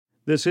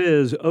This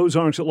is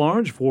Ozarks at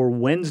Large for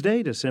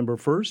Wednesday, December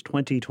 1st,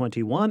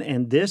 2021,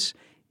 and this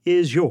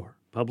is your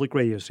public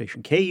radio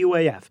station,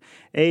 KUAF,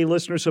 a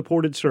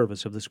listener-supported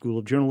service of the School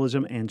of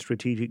Journalism and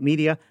Strategic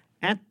Media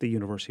at the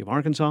University of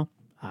Arkansas.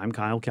 I'm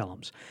Kyle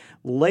Kellums.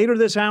 Later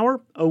this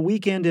hour, a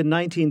weekend in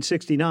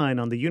 1969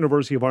 on the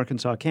University of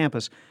Arkansas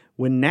campus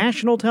when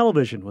national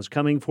television was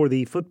coming for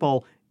the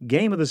football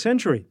game of the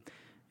century,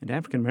 and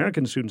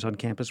African-American students on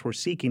campus were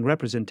seeking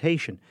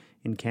representation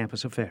in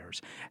campus affairs.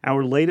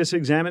 Our latest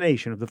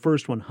examination of the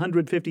first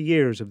 150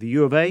 years of the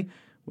U of A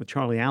with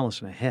Charlie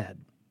Allison ahead.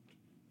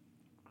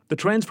 The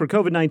trends for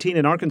COVID-19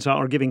 in Arkansas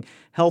are giving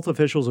health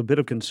officials a bit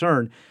of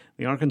concern.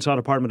 The Arkansas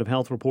Department of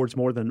Health reports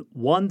more than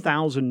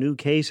 1,000 new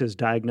cases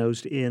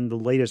diagnosed in the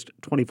latest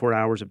 24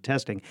 hours of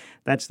testing.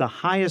 That's the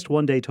highest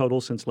one-day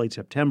total since late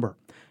September.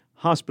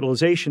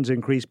 Hospitalizations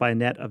increased by a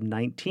net of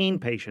 19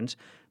 patients.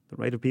 The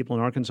rate of people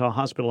in Arkansas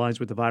hospitalized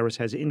with the virus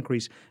has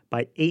increased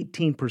by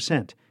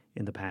 18%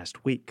 in the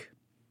past week.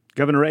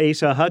 Governor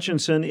Asa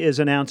Hutchinson is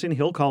announcing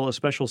he'll call a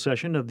special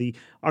session of the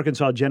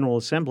Arkansas General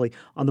Assembly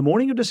on the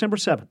morning of December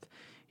 7th.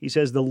 He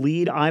says the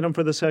lead item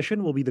for the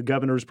session will be the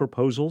governor's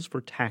proposals for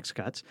tax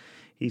cuts.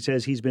 He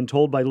says he's been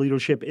told by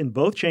leadership in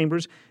both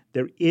chambers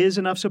there is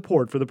enough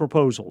support for the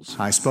proposals.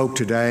 I spoke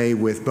today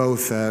with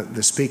both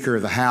the Speaker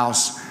of the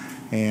House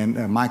and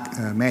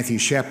Matthew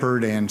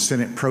Shepard and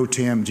Senate Pro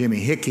Tem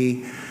Jimmy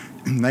Hickey.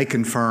 They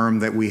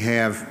confirmed that we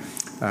have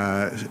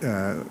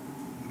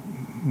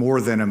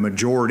more than a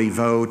majority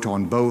vote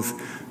on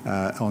both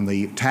on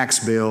the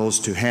tax bills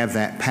to have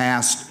that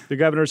passed. The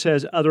governor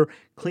says other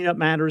cleanup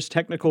matters,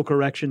 technical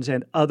corrections,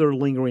 and other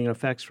lingering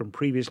effects from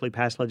previously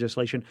passed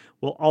legislation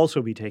will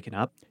also be taken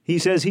up. He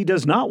says he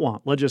does not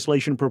want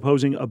legislation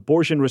proposing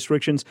abortion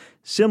restrictions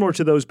similar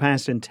to those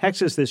passed in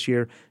Texas this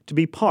year to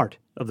be part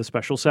of the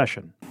special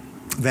session.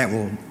 That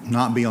will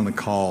not be on the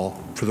call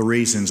for the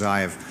reasons I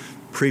have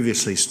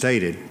previously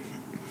stated,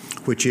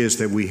 which is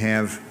that we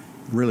have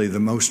really the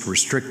most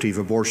restrictive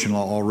abortion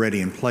law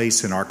already in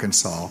place in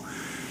Arkansas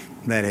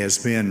that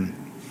has been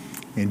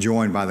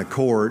enjoined by the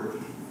court,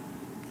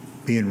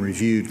 being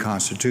reviewed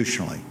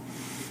constitutionally.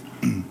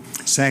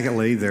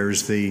 Secondly,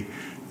 there's a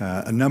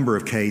number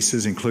of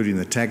cases, including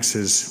the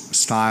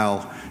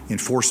Texas-style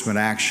enforcement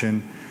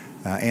action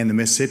and the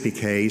Mississippi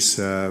case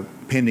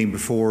pending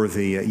before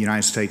the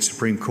United States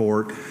Supreme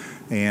Court,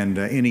 and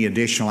any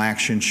additional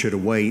action should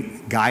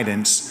await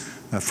guidance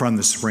from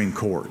the Supreme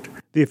Court.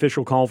 The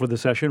official call for the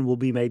session will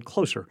be made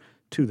closer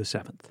to the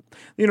 7th.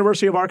 The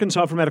University of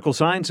Arkansas for Medical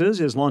Sciences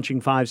is launching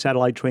 5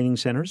 satellite training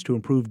centers to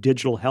improve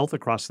digital health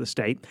across the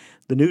state.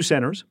 The new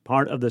centers,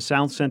 part of the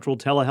South Central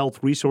Telehealth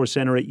Resource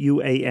Center at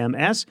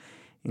UAMS,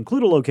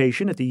 include a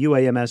location at the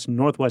UAMS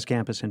Northwest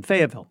Campus in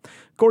Fayetteville.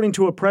 According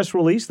to a press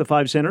release, the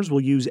 5 centers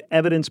will use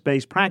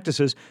evidence-based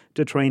practices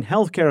to train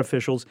healthcare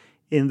officials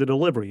in the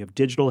delivery of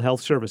digital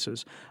health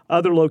services.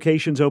 Other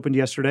locations opened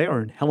yesterday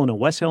are in Helena,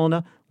 West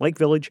Helena, Lake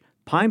Village,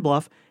 Pine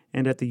Bluff,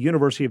 and at the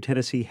University of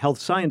Tennessee Health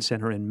Science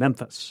Center in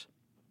Memphis.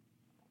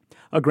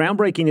 A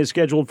groundbreaking is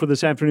scheduled for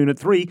this afternoon at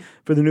 3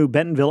 for the new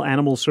Bentonville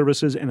Animal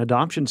Services and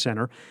Adoption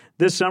Center.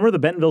 This summer, the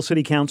Bentonville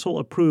City Council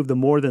approved the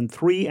more than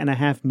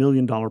 $3.5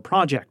 million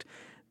project.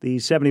 The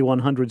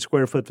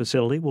 7,100-square-foot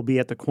facility will be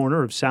at the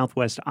corner of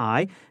Southwest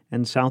I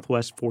and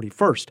Southwest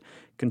 41st.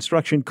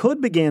 Construction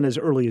could begin as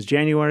early as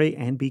January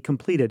and be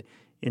completed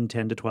in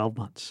 10 to 12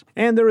 months.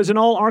 And there is an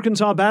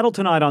all-Arkansas battle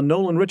tonight on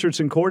Nolan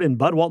Richardson Court in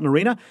Bud Walton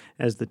Arena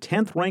as the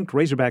 10th-ranked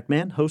Razorback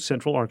men host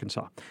Central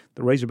Arkansas.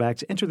 The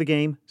Razorbacks enter the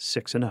game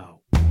 6-0.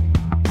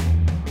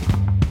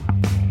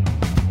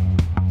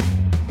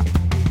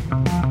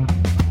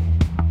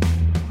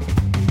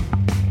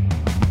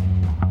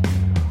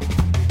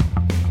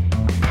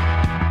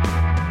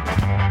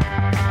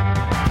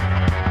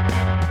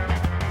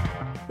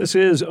 This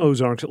is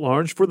Ozarks at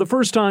Large. For the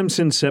first time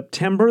since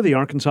September, the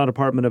Arkansas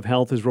Department of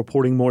Health is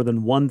reporting more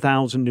than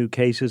 1,000 new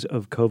cases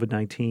of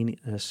COVID-19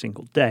 in a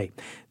single day.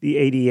 The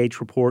ADH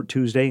report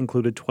Tuesday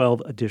included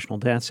 12 additional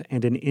deaths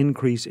and an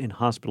increase in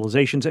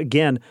hospitalizations,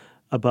 again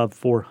above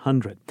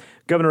 400.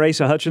 Governor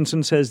Asa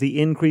Hutchinson says the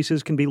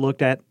increases can be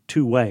looked at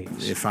 2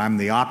 ways. If I'm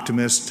the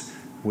optimist,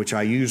 which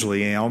I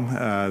usually am,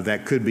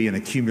 that could be an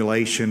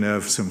accumulation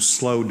of some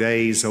slow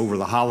days over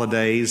the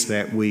holidays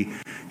that we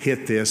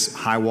hit this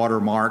high water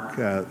mark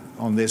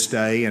on this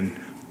day, and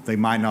they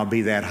might not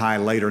be that high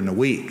later in the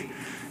week.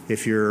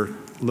 If you're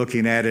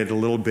looking at it a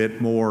little bit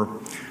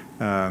more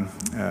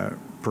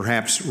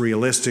perhaps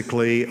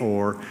realistically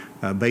or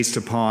based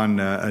upon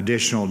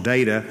additional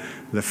data,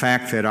 the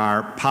fact that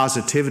our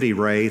positivity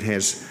rate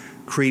has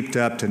creeped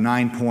up to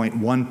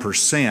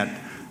 9.1%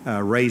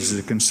 raises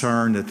a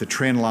concern that the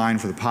trend line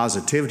for the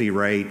positivity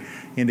rate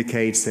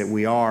indicates that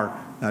we are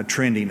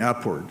trending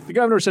upward. The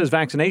governor says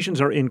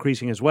vaccinations are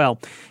increasing as well.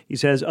 He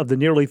says of the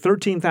nearly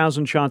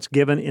 13,000 shots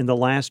given in the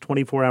last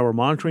 24-hour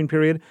monitoring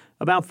period,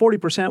 about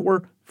 40%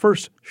 were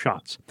first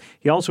shots.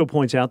 He also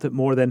points out that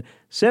more than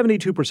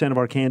 72% of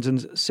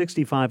Arkansans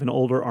 65 and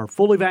older are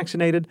fully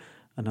vaccinated,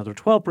 another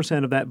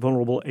 12% of that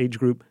vulnerable age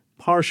group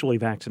partially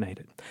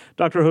vaccinated.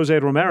 Dr. Jose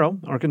Romero,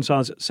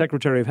 Arkansas's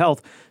Secretary of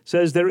Health,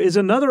 says there is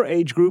another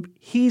age group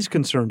he's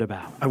concerned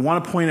about. I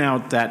want to point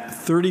out that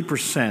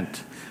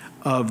 30%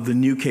 of the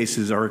new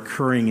cases are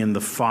occurring in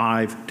the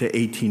 5 to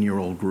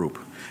 18-year-old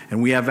group,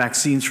 and we have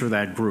vaccines for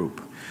that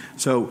group.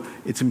 So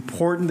it's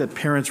important that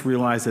parents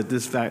realize that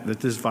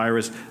this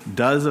virus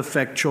does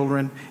affect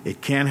children.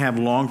 It can have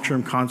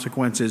long-term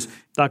consequences.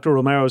 Dr.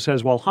 Romero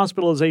says while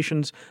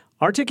hospitalizations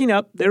are ticking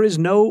up, there is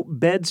no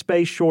bed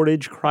space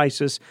shortage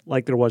crisis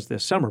like there was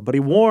this summer. But he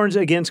warns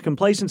against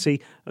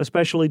complacency,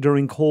 especially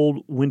during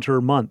cold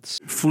winter months.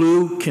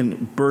 Flu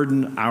can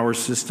burden our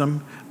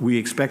system. We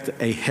expect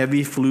a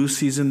heavy flu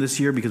season this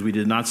year because we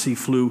did not see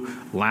flu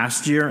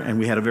last year, and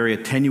we had a very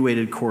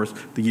attenuated course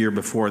the year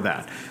before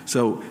that.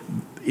 So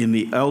in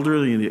the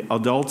elderly and the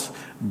adults,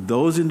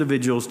 those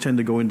individuals tend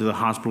to go into the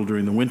hospital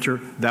during the winter.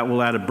 That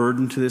will add a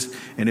burden to this.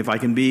 And if I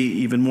can be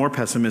even more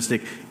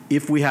pessimistic,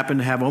 if we happen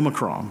to have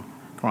Omicron,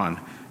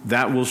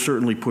 that will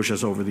certainly push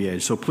us over the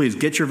edge. So please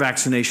get your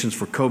vaccinations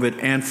for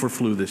COVID and for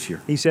flu this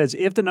year. He says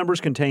if the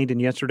numbers contained in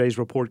yesterday's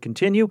report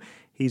continue,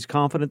 he's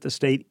confident the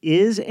state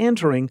is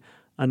entering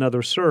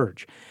another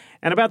surge.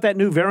 And about that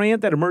new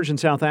variant that emerged in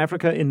South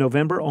Africa in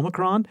November,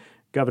 Omicron,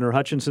 Governor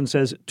Hutchinson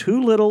says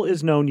too little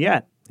is known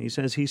yet. He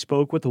says he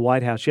spoke with the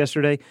White House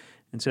yesterday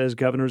and says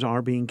governors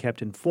are being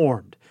kept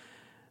informed.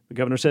 The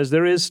governor says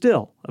there is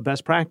still a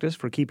best practice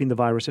for keeping the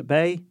virus at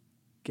bay.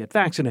 Get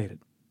vaccinated.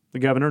 The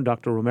governor and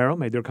Dr. Romero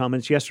made their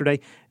comments yesterday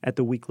at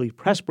the weekly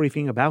press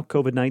briefing about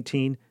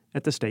COVID-19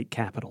 at the state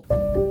capitol.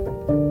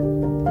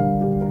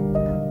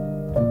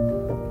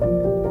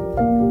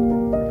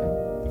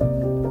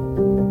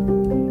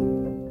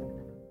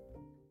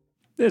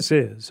 This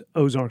is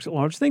Ozarks at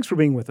Large. Thanks for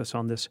being with us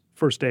on this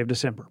first day of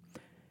December.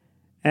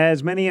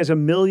 As many as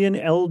 1 million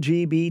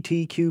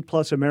LGBTQ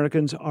plus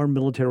Americans are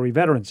military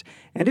veterans,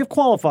 and if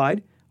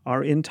qualified,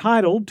 are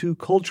entitled to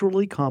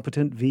culturally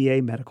competent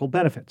VA medical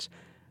benefits.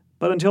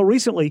 But until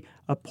recently,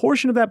 a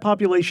portion of that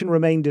population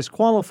remained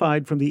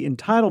disqualified from the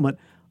entitlement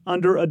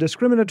under a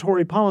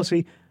discriminatory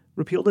policy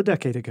repealed a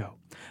decade ago.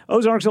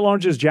 Ozarks at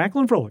Large's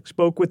Jacqueline Froelich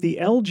spoke with the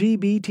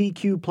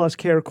LGBTQ plus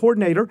care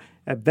coordinator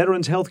at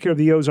Veterans Healthcare of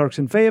the Ozarks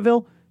in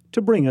Fayetteville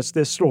to bring us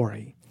this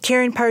story.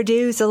 Karen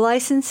Pardue is a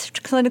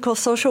licensed clinical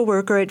social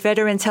worker at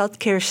Veterans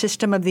Healthcare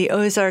System of the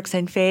Ozarks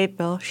in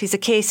Fayetteville. She's a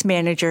case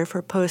manager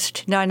for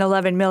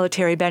post-9/11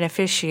 military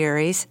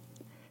beneficiaries.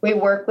 We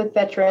work with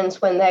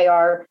veterans when they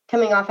are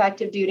coming off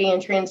active duty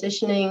and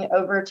transitioning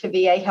over to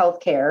VA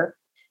healthcare.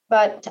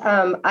 But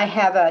I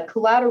have a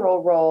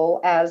collateral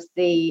role as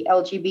the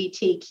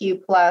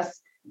LGBTQ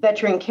plus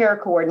veteran care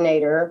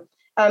coordinator.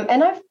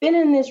 And I've been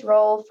in this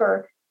role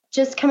for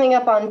just coming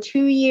up on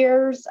 2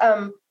 years.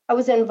 I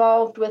was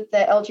involved with the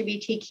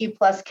LGBTQ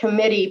plus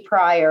committee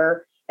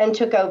prior and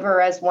took over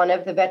as one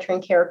of the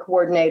veteran care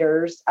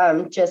coordinators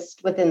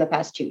just within the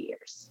past 2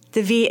 years.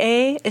 The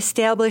VA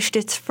established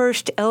its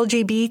first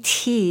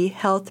LGBT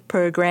health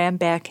program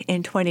back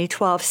in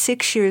 2012.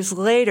 6 years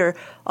later,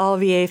 all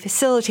VA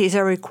facilities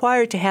are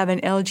required to have an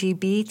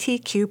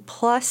LGBTQ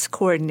plus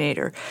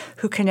coordinator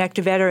who connect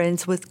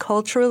veterans with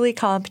culturally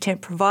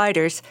competent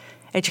providers,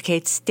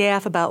 educate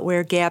staff about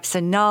where gaps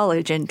in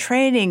knowledge and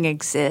training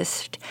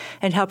exist,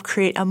 and help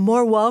create a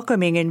more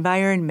welcoming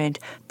environment.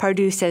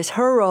 Pardue says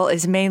her role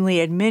is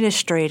mainly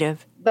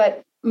administrative.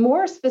 But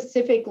more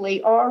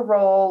specifically, our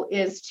role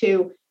is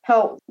to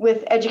help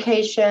with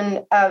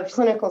education of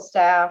clinical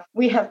staff.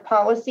 We have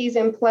policies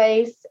in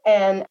place,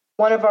 and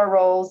one of our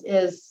roles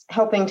is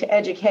helping to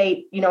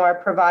educate, our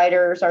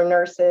providers, our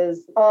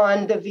nurses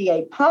on the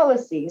VA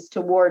policies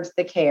towards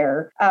the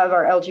care of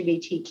our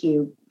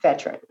LGBTQ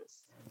veterans.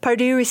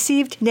 Pardue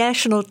received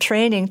national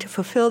training to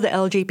fulfill the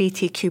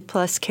LGBTQ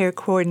plus care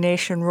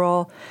coordination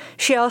role.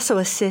 She also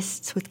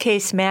assists with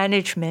case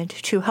management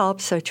to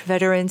help such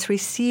veterans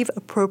receive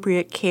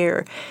appropriate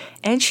care,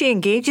 and she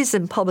engages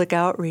in public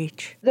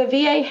outreach. The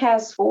VA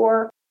has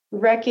 4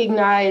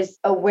 recognized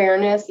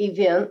awareness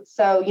events.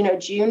 So,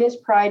 June is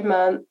Pride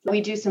Month. We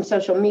do some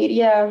social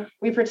media.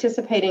 We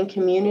participate in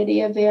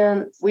community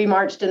events. We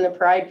marched in the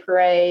Pride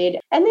Parade.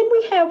 And then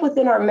we have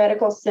within our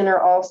medical center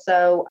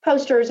also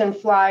posters and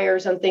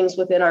flyers and things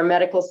within our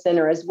medical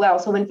center as well.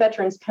 So when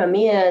veterans come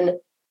in,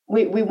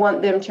 we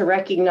want them to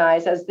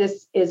recognize as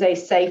this is a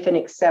safe and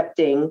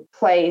accepting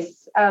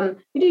place.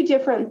 We do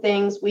different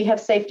things. We have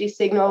safety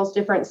signals.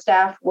 Different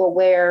staff will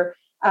wear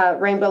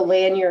rainbow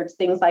lanyards,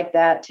 things like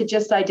that, to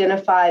just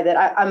identify that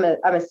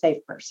I'm a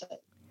safe person.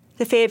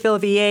 The Fayetteville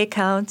VA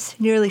counts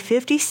nearly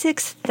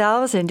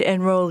 56,000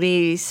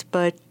 enrollees,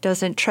 but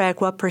doesn't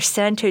track what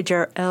percentage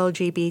are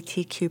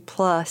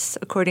LGBTQ+.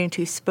 According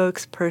to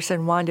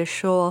spokesperson Wanda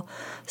Scholl,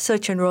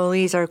 such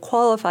enrollees are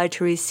qualified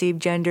to receive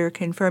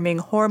gender-confirming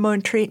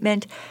hormone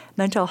treatment,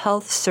 mental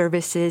health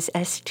services,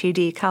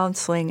 STD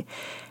counseling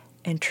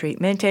and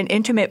treatment, and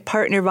intimate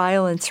partner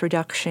violence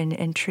reduction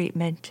and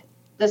treatment.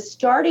 The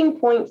starting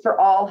point for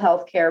all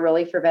healthcare,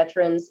 really, for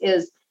veterans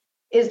is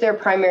their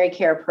primary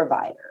care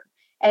provider.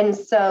 And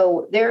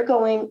so they're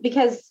going,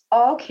 because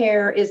all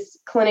care is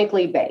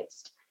clinically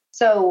based.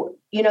 So,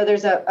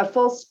 there's a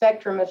full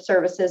spectrum of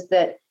services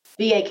that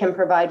VA can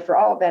provide for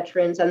all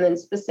veterans, and then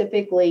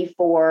specifically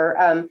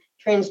for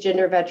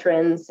transgender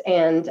veterans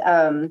and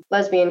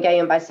lesbian, gay,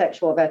 and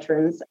bisexual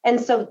veterans. And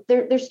so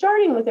they're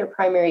starting with their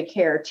primary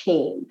care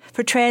team.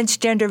 For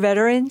transgender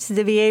veterans,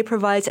 the VA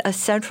provides a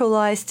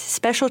centralized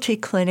specialty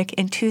clinic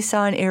in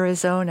Tucson,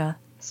 Arizona.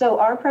 So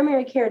our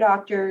primary care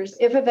doctors,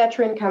 if a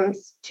veteran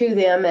comes to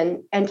them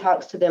and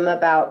talks to them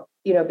about,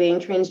 being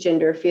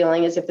transgender,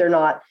 feeling as if they're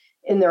not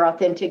in their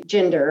authentic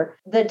gender,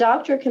 the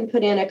doctor can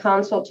put in a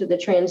consult to the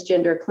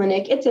transgender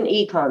clinic. It's an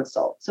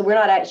e-consult. So we're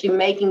not actually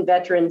making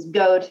veterans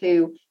go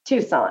to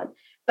Tucson,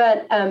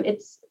 but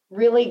it's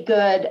really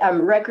good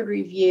record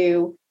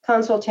review,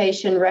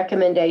 consultation,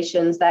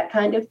 recommendations, that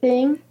kind of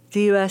thing.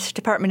 The U.S.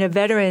 Department of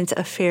Veterans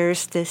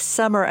Affairs this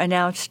summer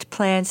announced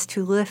plans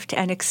to lift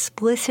an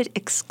explicit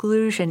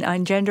exclusion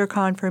on gender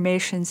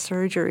confirmation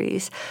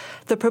surgeries.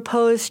 The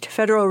proposed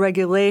federal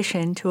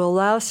regulation to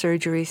allow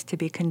surgeries to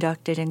be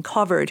conducted and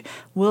covered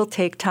will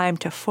take time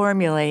to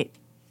formulate.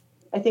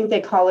 I think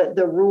they call it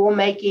the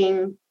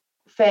rulemaking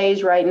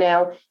phase right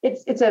now.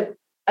 It's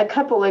a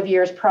couple of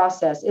years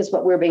process is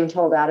what we're being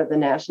told out of the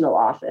national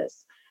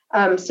office.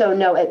 So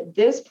no, at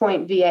this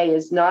point, VA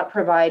is not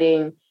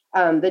providing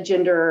the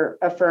gender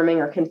affirming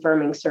or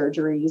confirming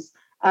surgeries.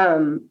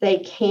 They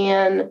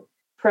can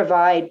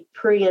provide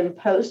pre and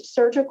post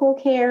surgical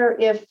care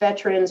if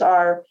veterans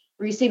are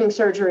receiving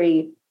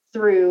surgery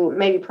through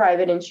maybe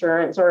private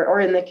insurance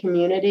or in the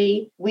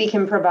community. We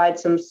can provide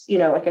some,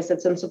 like I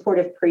said, some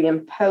supportive pre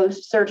and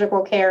post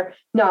surgical care,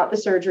 not the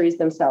surgeries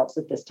themselves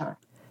at this time.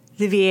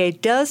 The VA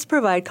does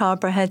provide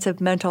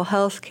comprehensive mental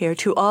health care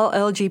to all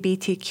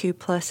LGBTQ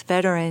plus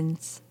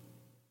veterans.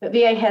 But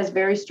VA has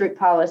very strict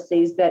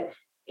policies that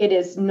it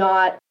is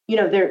not,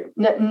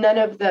 none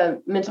of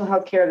the mental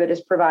health care that is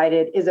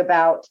provided is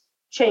about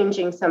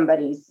changing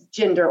somebody's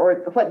gender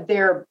or what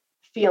their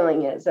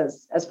feeling is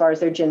as far as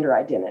their gender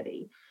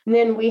identity. And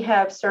then we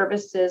have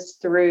services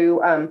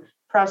through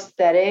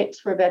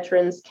prosthetics where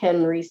veterans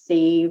can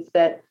receive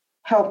that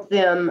help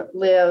them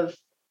live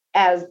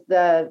as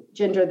the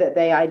gender that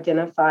they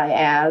identify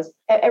as.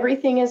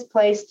 Everything is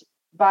placed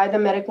by the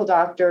medical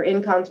doctor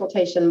in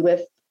consultation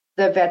with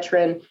the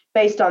veteran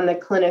based on the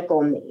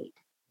clinical need.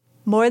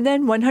 More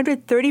than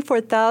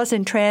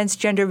 134,000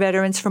 transgender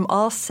veterans from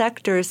all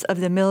sectors of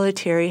the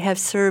military have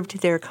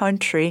served their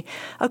country,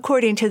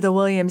 according to the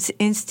Williams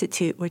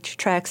Institute, which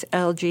tracks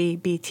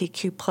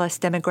LGBTQ plus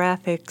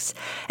demographics.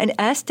 An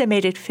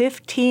estimated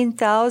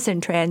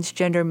 15,000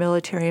 transgender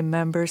military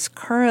members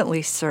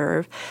currently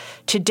serve.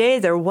 Today,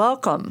 they're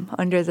welcome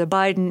under the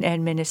Biden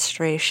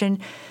administration,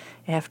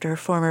 after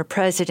former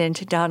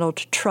President Donald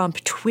Trump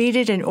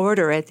tweeted an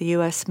order at the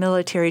U.S.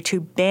 military to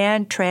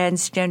ban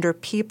transgender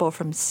people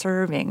from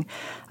serving,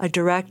 a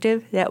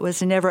directive that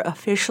was never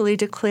officially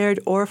declared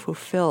or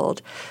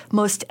fulfilled.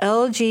 Most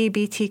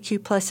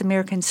LGBTQ plus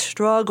Americans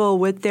struggle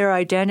with their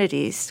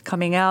identities,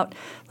 coming out,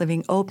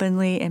 living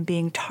openly, and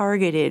being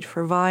targeted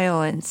for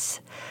violence.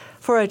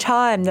 For a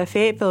time, the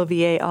Fayetteville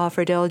VA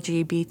offered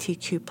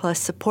LGBTQ plus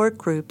support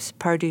groups,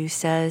 Pardue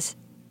says.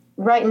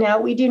 Right now,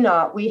 we do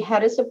not. We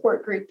had a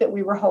support group that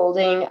we were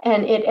holding,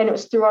 and it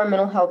was through our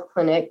mental health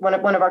clinic. One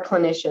of our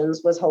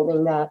clinicians was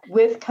holding that.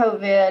 With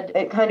COVID,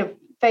 it kind of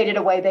faded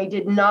away. They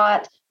did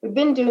not. We've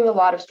been doing a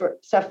lot of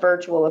stuff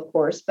virtual, of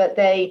course, but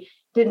they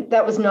didn't.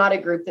 That was not a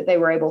group that they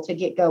were able to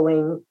get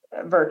going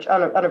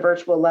on a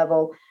virtual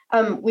level.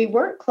 We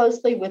work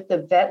closely with the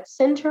Vet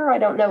Center. I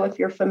don't know if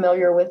you're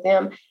familiar with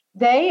them.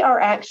 They are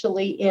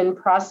actually in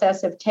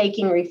process of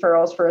taking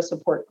referrals for a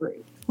support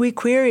group. We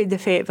queried the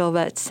Fayetteville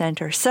Vet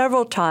Center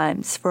several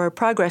times for a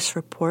progress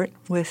report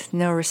with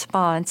no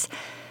response.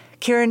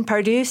 Karen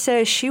Pardue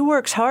says she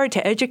works hard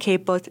to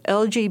educate both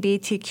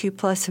LGBTQ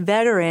plus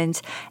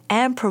veterans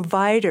and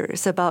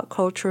providers about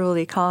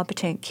culturally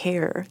competent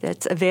care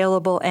that's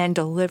available and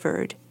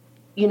delivered.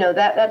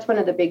 That's one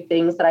of the big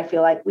things that I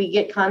feel like we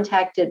get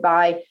contacted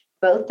by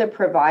both the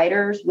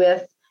providers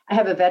with, I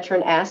have a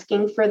veteran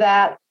asking for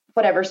that,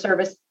 whatever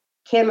service,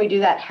 can we do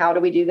that? How do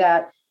we do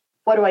that?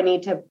 What do I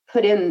need to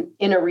put in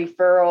a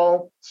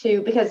referral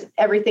to? Because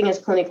everything is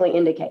clinically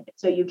indicated.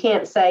 So you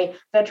can't say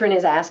veteran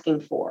is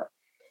asking for.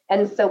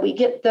 And so we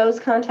get those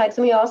contacts.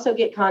 And we also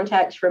get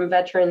contacts from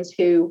veterans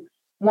who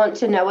want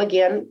to know,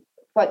 again,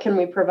 what can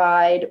we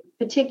provide?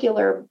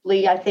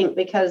 Particularly, I think,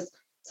 because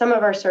some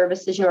of our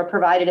services, are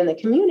provided in the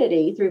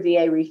community through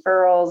VA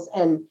referrals,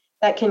 and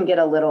that can get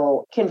a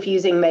little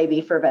confusing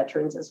maybe for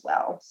veterans as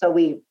well. So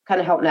we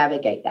kind of help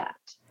navigate that.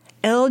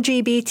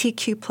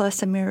 LGBTQ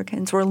plus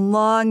Americans were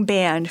long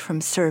banned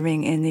from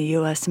serving in the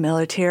U.S.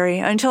 military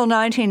until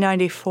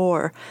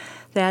 1994.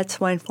 That's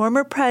when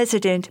former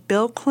President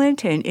Bill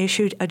Clinton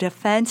issued a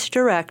defense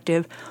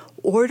directive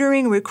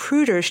ordering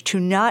recruiters to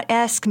not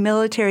ask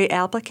military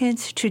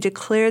applicants to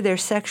declare their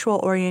sexual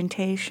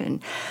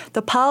orientation.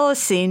 The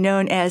policy,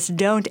 known as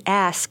Don't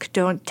Ask,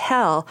 Don't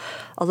Tell,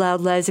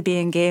 allowed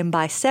lesbian, gay, and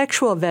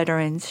bisexual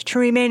veterans to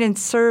remain in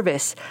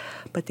service,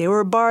 but they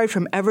were barred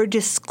from ever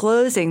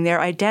disclosing their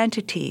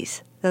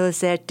identities. Those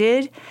that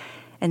did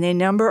and they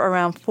number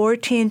around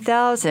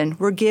 14,000,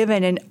 were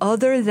given an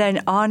other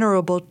than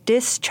honorable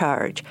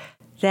discharge.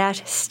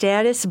 That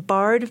status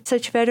barred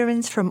such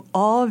veterans from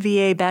all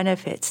VA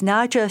benefits,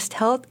 not just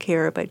health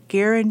care, but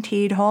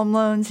guaranteed home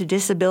loans,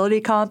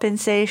 disability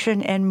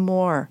compensation, and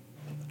more.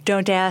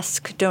 Don't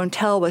Ask, Don't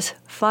Tell was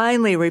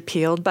finally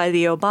repealed by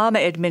the Obama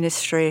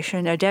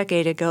administration a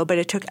decade ago, but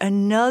it took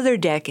another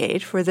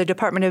decade for the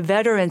Department of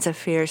Veterans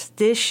Affairs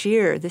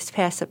this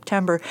past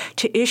September,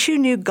 to issue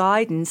new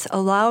guidance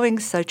allowing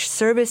such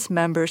service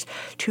members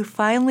to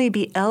finally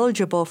be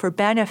eligible for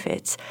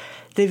benefits.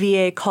 The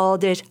VA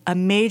called it a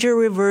major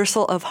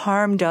reversal of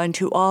harm done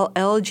to all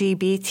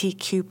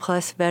LGBTQ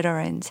plus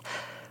veterans.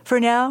 For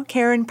now,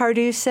 Karen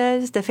Pardue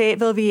says the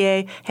Fayetteville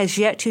VA has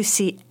yet to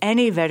see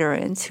any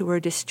veterans who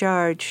were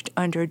discharged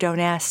under Don't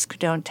Ask,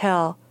 Don't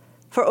Tell.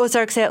 For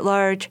Ozarks at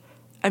Large,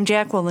 I'm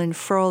Jacqueline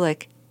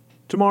Froelich.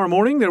 Tomorrow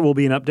morning, there will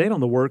be an update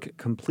on the work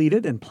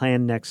completed and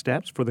planned next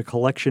steps for the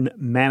Collection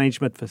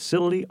Management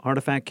Facility,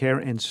 Artifact Care,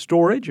 and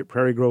Storage at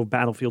Prairie Grove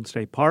Battlefield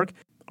State Park.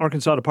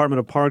 Arkansas Department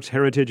of Parks,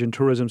 Heritage, and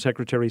Tourism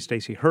Secretary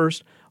Stacey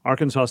Hurst,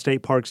 Arkansas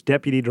State Parks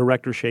Deputy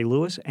Director Shay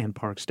Lewis, and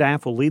park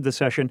staff will lead the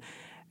session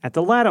at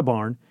the Latta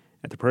Barn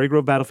at the Prairie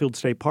Grove Battlefield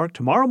State Park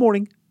tomorrow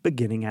morning,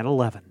 beginning at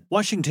 11.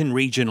 Washington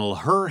Regional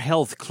Her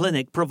Health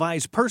Clinic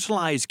provides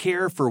personalized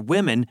care for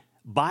women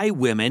by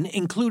women,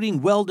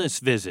 including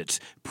wellness visits,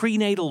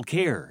 prenatal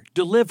care,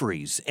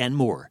 deliveries, and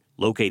more.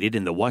 Located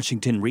in the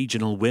Washington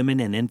Regional Women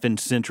and Infant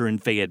Center in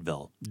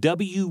Fayetteville.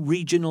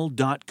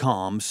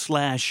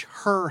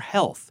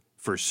 wregional.com/herhealth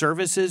for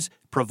services,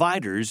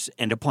 providers,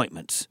 and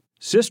appointments.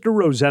 Sister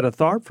Rosetta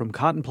Tharpe from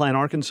Cotton Plant,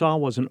 Arkansas,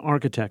 was an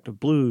architect of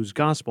blues,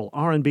 gospel,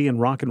 R&B,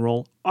 and rock and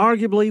roll,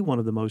 arguably one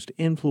of the most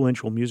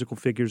influential musical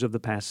figures of the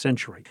past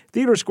century.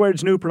 Theater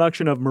Squared's new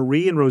production of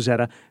Marie and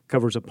Rosetta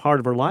covers a part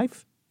of her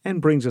life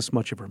and brings us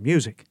much of her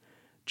music.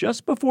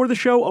 Just before the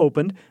show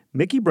opened,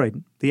 Mickey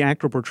Braden, the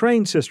actor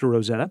portraying Sister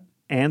Rosetta,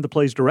 and the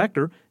play's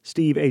director,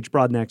 Steve H.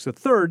 Broadnax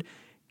III,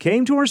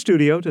 came to our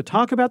studio to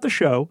talk about the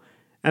show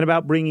and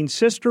about bringing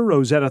Sister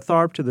Rosetta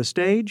Tharpe to the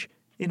stage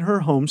in her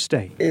home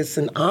state. It's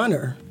an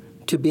honor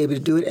to be able to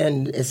do it,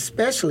 and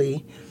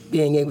especially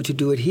being able to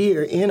do it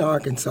here in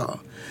Arkansas.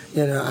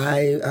 You know,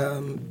 I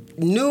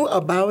knew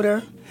about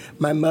her.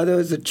 My mother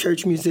is a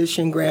church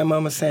musician,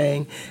 grandmama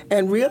sang,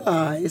 and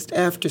realized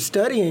after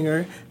studying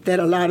her that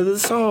a lot of the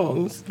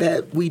songs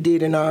that we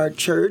did in our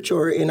church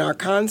or in our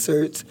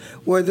concerts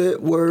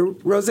were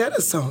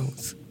Rosetta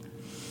songs.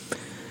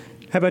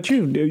 How about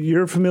you?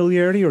 Your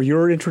familiarity or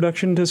your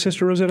introduction to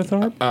Sister Rosetta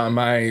Tharpe?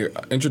 My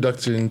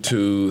introduction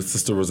to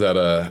Sister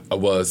Rosetta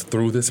was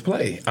through this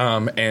play.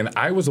 And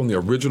I was on the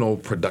original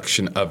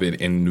production of it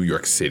in New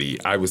York City.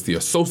 I was the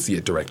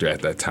associate director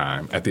at that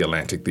time at the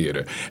Atlantic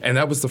Theater. And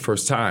that was the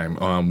first time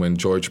when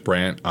George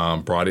Brandt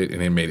brought it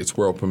and it made its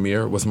world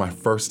premiere. It was my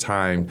first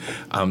time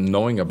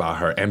knowing about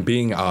her. And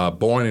being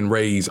born and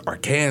raised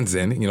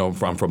Arkansan, you know,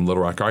 from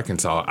Little Rock,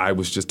 Arkansas, I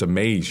was just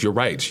amazed. You're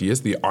right. She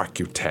is the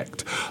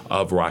architect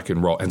of rock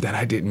and roll, and that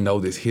I didn't know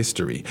this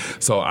history.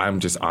 So I'm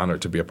just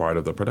honored to be a part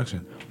of the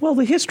production. Well,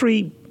 the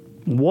history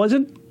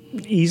wasn't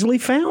easily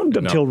found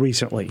until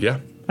recently. Yeah.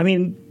 I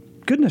mean,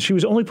 goodness, she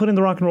was only put in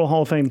the Rock and Roll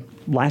Hall of Fame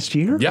last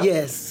year? Yeah.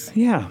 Yes.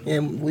 Yeah.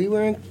 And we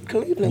were in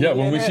Cleveland. Yeah,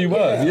 when she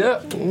was. Yeah.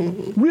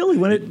 Mm-hmm. Really?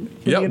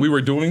 We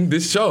were doing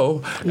this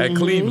show at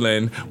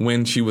Cleveland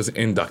when she was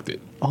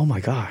inducted. Oh, my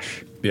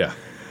gosh. Yeah.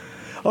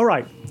 All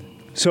right.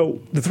 So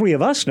the three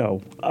of us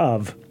know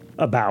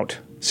about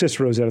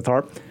Sister Rosetta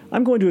Tharpe.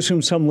 I'm going to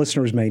assume some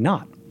listeners may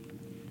not.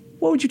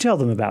 What would you tell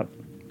them about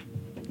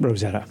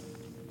Rosetta?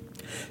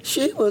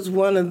 She was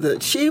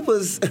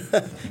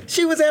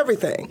she was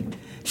everything.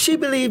 She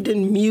believed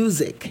in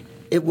music.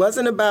 It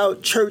wasn't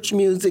about church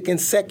music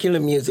and secular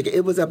music.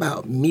 It was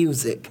about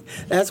music.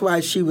 That's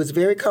why she was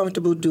very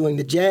comfortable doing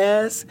the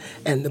jazz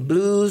and the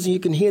blues. You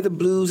can hear the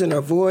blues in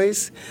her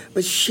voice.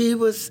 But she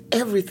was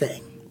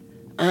everything.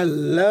 I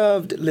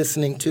loved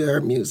listening to her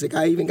music.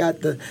 I even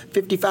got the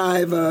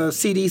 55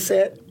 CD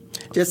set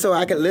just so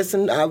I could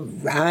listen.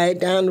 I'd ride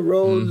down the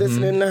road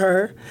listening to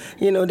her,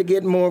 you know, to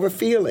get more of a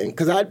feeling.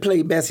 Because I'd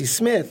play Bessie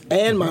Smith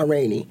and Ma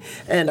Rainey,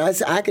 and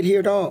I could hear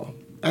it all.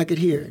 I could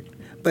hear it.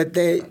 But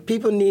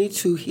people need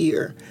to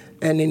hear,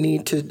 and they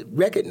need to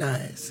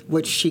recognize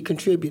what she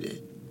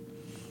contributed.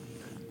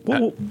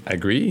 I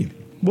agree.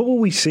 What will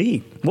we see?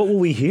 What will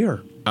we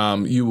hear?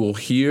 You will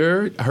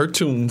hear her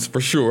tunes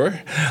for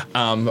sure,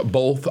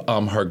 both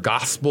her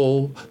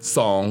gospel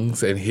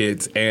songs and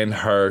hits and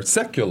her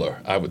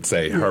secular, I would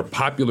say, her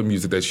popular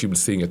music that she would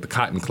sing at the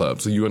Cotton Club.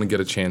 So you're going to get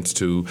a chance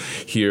to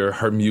hear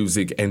her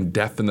music and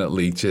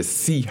definitely just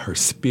see her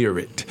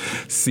spirit.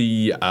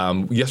 See,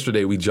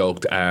 yesterday we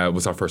joked,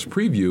 was our first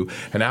preview,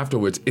 and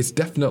afterwards it's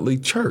definitely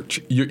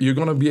church. You're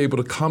going to be able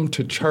to come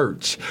to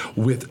church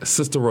with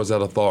Sister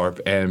Rosetta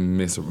Tharpe and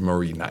Miss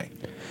Marie Knight.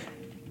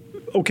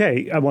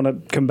 Okay, I want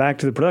to come back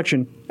to the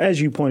production.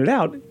 As you pointed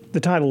out, the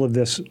title of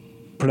this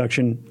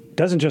production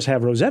doesn't just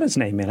have Rosetta's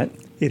name in it.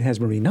 It Has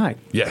Marie Knight.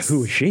 Yes.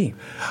 Who is she?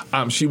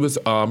 She was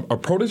a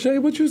protege,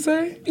 would you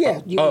say?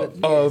 Yeah.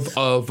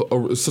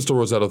 Of Sister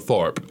Rosetta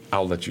Tharpe.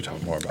 I'll let you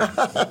talk more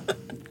about it.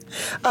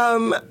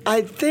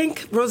 I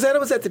think Rosetta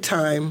was at the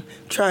time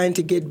trying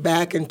to get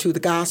back into the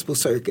gospel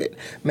circuit.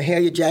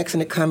 Mahalia Jackson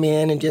had come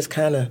in and just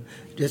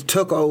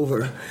took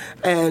over.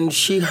 And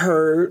she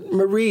heard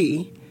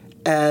Marie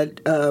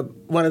at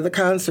one of the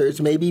concerts,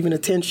 maybe even a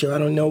tent show, I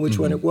don't know which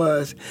one it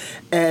was,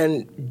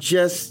 and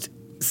just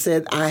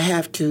said, I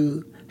have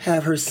to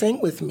have her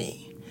sing with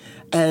me.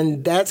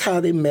 And that's how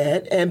they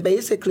met. And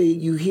basically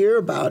you hear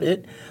about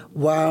it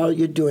while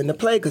you're doing the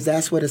play, because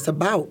that's what it's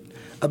about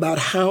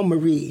how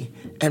Marie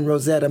and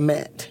Rosetta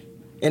met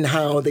and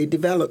how they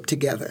developed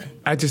together.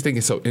 I just think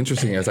it's so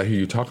interesting as I hear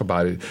you talk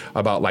about it,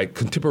 about like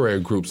contemporary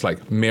groups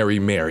like Mary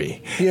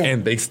Mary. Yeah.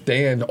 And they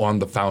stand on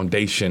the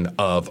foundation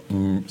of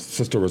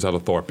Sister Rosetta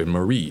Tharpe and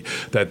Marie,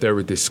 that there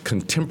was this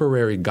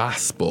contemporary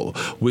gospel,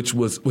 which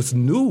was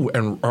new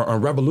and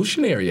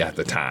revolutionary at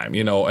the time,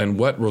 and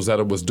what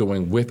Rosetta was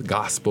doing with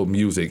gospel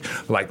music,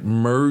 like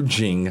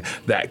merging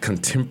that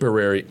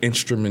contemporary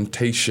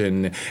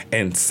instrumentation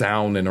and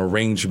sound and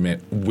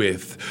arrangement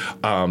with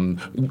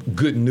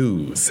good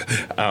news.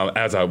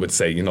 As I would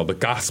say, the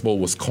gospel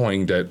was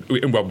coined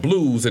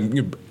blues,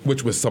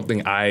 which was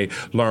something I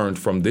learned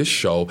from this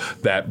show,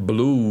 that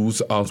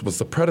blues was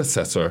the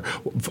predecessor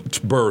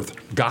to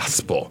birth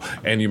gospel.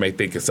 And you may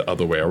think it's the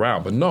other way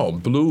around, but no,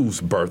 blues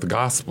birthed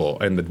gospel.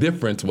 And the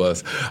difference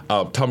was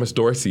Thomas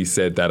Dorsey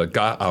said that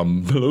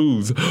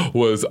blues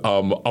was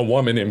a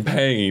woman in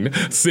pain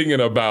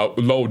singing about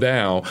low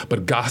down,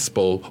 but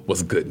gospel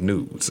was good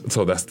news.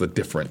 So that's the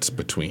difference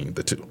between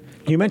the two.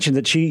 You mentioned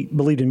that she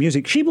believed in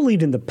music. She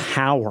believed in the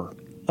power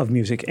of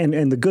music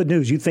and the good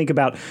news. You think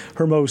about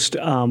her most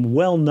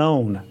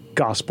well-known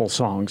gospel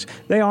songs.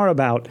 They are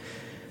about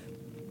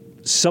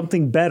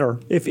something better.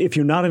 If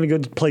you're not in a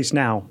good place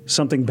now,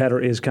 something better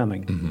is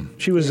coming. Mm-hmm.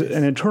 She was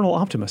an eternal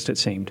optimist, it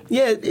seemed.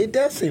 Yeah, it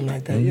does seem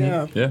like that,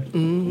 yeah.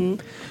 Mm-hmm.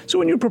 So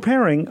when you're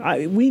preparing,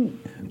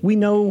 we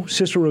know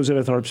Sister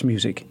Rosetta Tharpe's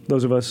music,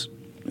 those of us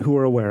who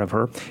are aware of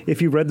her.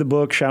 If you read the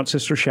book, Shout,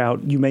 Sister,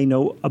 Shout, you may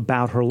know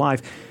about her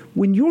life.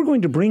 When you're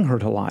going to bring her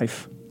to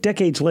life,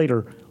 decades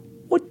later,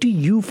 what do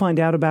you find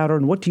out about her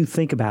and what do you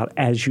think about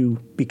as you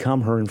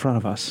become her in front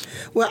of us?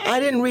 Well, I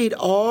didn't read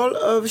all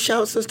of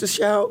Shout, Sister,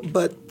 Shout,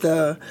 but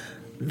the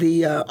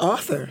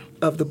author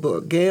of the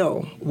book,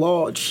 Gail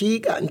Wald, she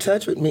got in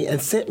touch with me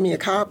and sent me a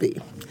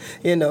copy,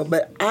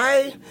 but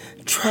I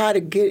try to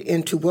get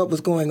into what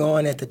was going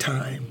on at the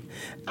time.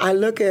 I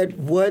look at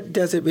what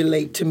does it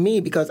relate to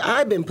me, because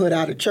I've been put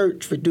out of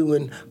church for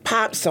doing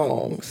pop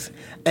songs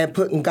and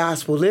putting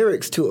gospel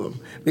lyrics to them,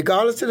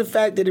 regardless of the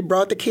fact that it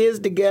brought the kids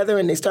together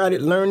and they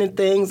started learning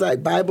things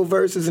like Bible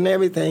verses and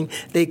everything.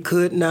 They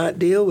could not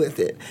deal with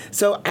it.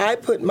 So I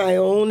put my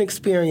own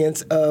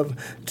experience of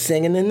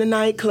singing in the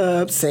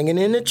nightclub, singing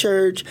in the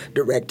church,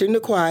 directing the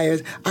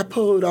choirs. I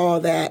pulled all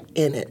that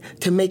in it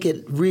to make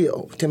it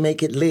real, to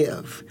make it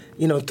live,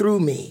 through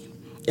me.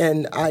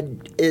 And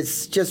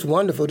it's just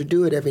wonderful to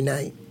do it every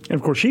night. And,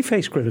 of course, she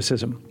faced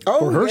criticism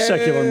for her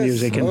secular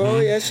music and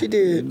yes, she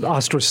did.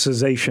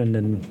 Ostracization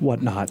and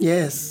whatnot.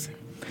 Yes.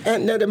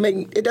 And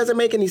it doesn't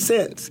make any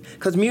sense,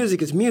 because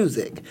music is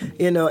music,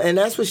 and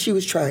that's what she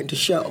was trying to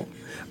show.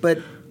 But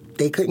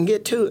they couldn't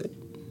get to it.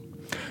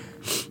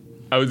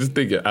 I was just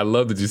thinking, I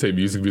love that you say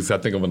music because I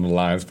think of one of the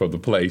lines from the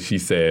play. She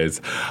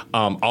says,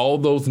 all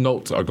those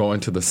notes are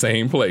going to the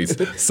same place.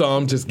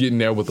 Some just getting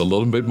there with a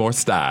little bit more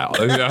style.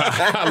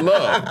 I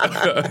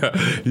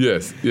love.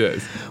 Yes.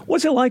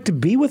 What's it like to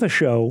be with a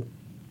show,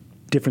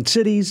 different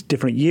cities,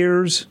 different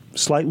years,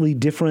 slightly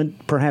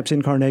different, perhaps,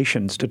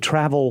 incarnations, to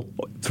travel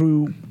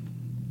through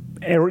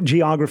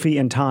geography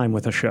and time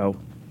with a show?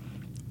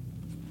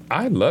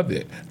 I love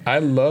it. I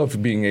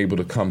love being able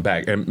to come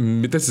back.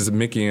 And this is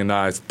Mickey and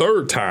I's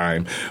third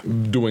time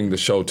doing the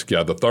show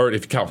together. Third,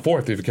 if you count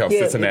fourth, if you count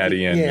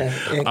Cincinnati.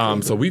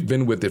 So we've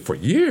been with it for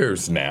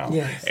years now.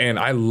 Yes. And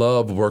I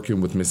love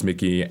working with Miss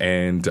Mickey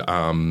and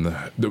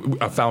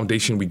a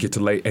foundation we get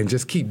to lay and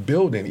just keep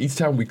building. Each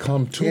time we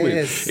come to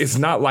it, it's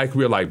not like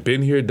we're like,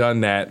 been here,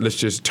 done that, let's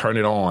just turn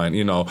it on.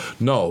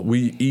 No,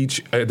 we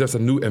each, there's a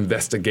new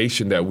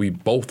investigation that we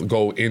both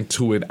go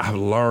into it. I've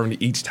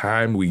learned each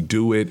time we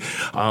do it.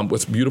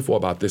 What's beautiful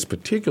about this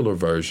particular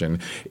version,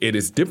 it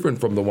is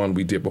different from the one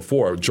we did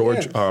before.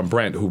 George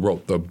Brandt, who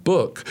wrote the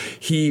book,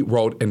 he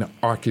wrote an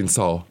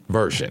Arkansas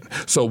version.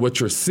 So what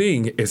you're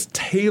seeing is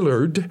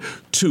tailored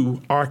to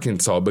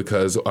Arkansas,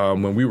 because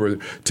when we were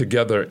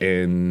together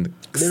in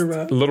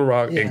Little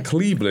Rock and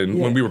Cleveland,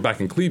 when we were back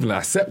in Cleveland,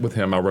 I sat with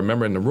him, I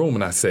remember in the room,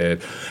 and I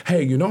said,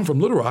 hey, I'm from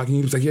Little Rock. And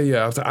he was like,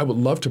 yeah. I was like, I would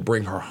love to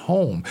bring her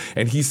home.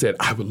 And he said,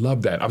 I would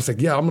love that. I was like,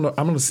 yeah, I'm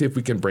gonna see if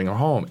we can bring her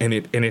home. And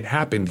it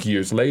happened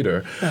years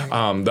later.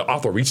 The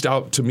author reached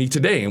out to me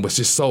today and was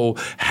just so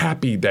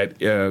happy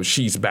that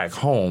she's back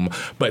home.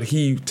 But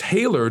he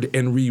tailored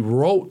and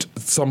rewrote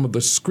some of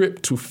the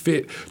script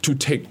to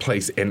take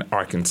place in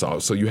Arkansas.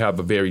 So you have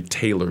a very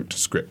tailored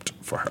script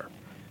for her.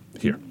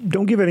 here.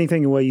 Don't give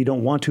anything away you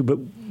don't want to, but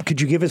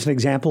could you give us an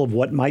example of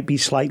what might be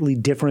slightly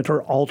different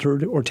or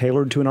altered or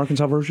tailored to an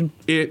Arkansas version?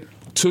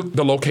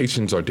 The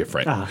locations are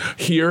different.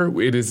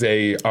 Here, it is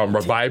a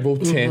revival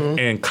tent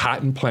in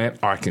Cotton Plant,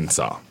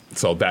 Arkansas.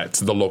 So that's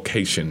the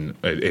location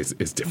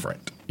is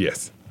different.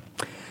 Yes.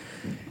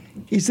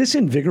 Is this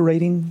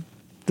invigorating,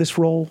 this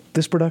role,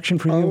 this production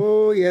for you?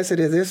 Oh, yes, it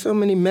is. There's so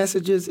many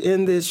messages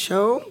in this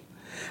show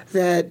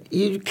that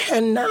you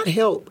cannot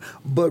help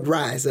but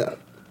rise up.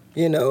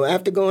 You know,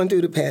 after going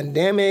through the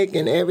pandemic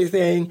and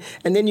everything,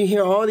 and then you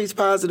hear all these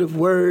positive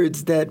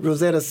words that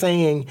Rosetta's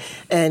saying,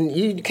 and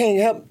you can't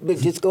help but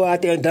just go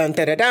out there and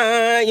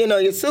dun-da-da-da, you know,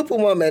 you're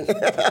Superwoman.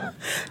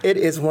 It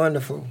is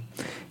wonderful.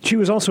 She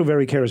was also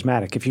very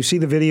charismatic. If you see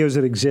the videos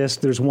that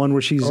exist, there's one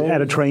where she's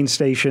at a train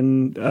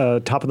station,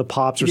 Top of the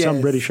Pops or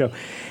some British show.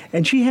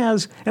 And she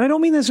has, and I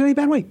don't mean this in any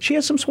bad way, she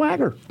has some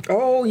swagger.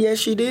 Oh, yes,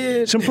 she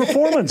did. Some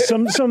performance,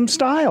 some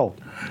style.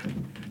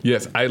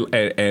 Yes,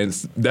 and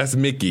that's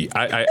Mickey.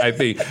 I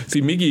think.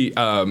 See, Mickey.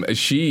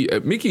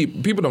 Mickey.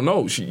 People don't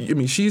know.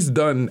 She's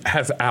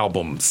has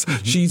albums.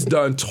 She's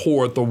done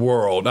toured the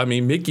world. I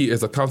mean, Mickey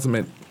is a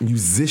consummate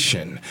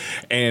musician,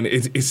 and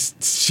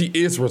she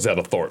is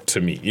Rosetta Tharpe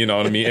to me. You know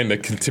what I mean? In the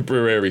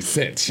contemporary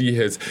sense, she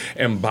has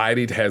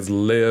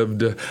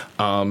lived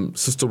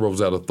Sister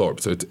Rosetta Tharpe.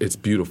 So it's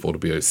beautiful to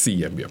be able to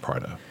see and be a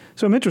part of.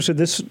 So I'm interested.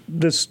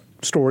 This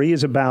story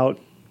is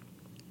about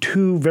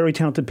two very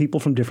talented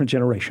people from different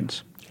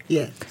generations.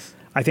 Yes.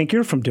 I think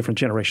you're from different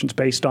generations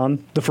based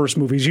on the first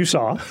movies you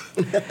saw.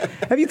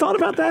 Have you thought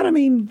about that? I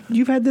mean,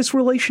 you've had this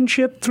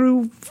relationship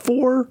through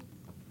 4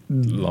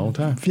 long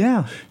time.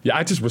 Yeah. Yeah,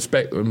 I just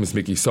respect Miss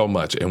Mickey so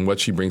much and what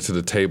she brings to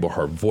the table.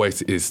 Her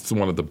voice is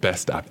one of the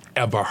best I've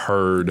ever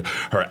heard.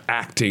 Her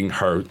acting,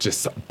 her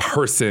just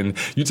person.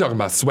 You talking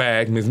about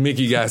swag. Miss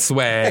Mickey got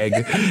swag.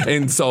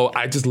 And so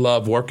I just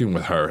love working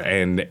with her.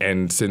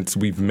 And since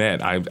we've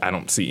met, I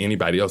don't see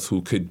anybody else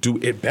who could do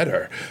it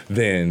better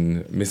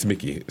than Miss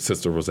Mickey,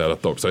 Sister Rosetta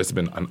Tharpe. So it's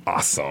been an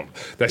awesome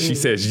that she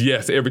says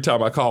yes every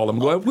time I call. I'm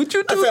going, would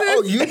you do this?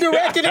 Oh, you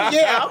directed it?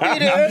 Yeah, I'll be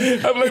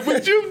there. I'm like,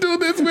 would you do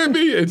this with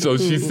me? And so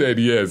she said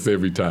yes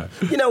every time.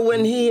 You know,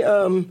 when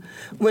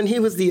he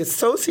was the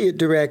associate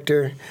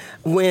director,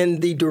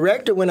 when the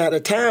director went out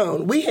of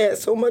town, we had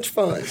so much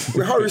fun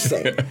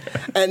rehearsing.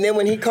 And then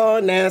when he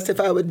called and asked if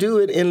I would do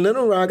it in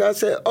Little Rock, I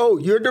said, "Oh,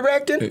 you're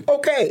directing?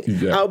 Okay,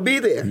 I'll be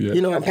there. Yeah.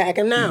 You know, I'm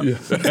packing now."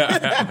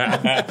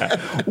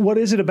 Yeah. What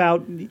is it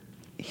about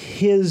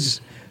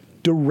his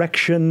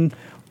direction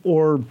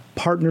or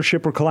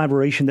partnership or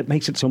collaboration that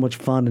makes it so much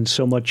fun and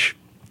so much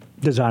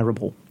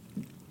desirable?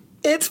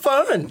 It's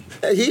fun.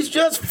 He's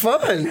just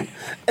fun.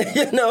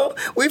 You know,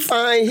 we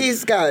find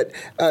he's got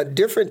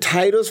different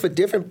titles for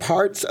different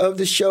parts of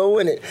the show,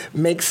 and it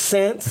makes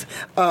sense.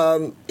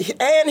 And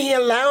he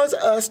allows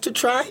us to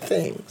try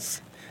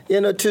things,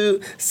 you know,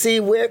 to see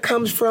where it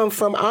comes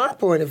from our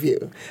point of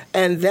view.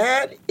 And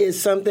that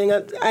is something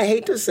I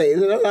hate to say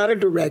that a lot of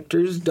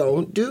directors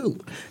don't do.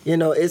 You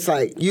know, it's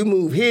like you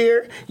move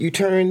here, you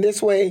turn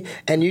this way,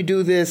 and you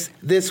do this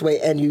way,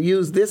 and you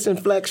use this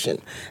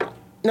inflection.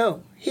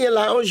 No. He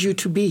allows you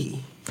to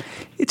be.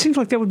 It seems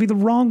like that would be the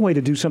wrong way to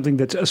do something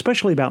that's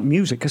especially about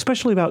music,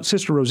 especially about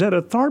Sister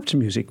Rosetta Tharpe's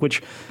music,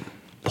 which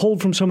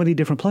pulled from so many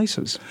different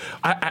places.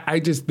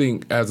 I just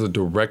think as a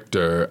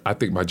director, I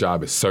think my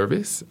job is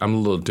service. I'm a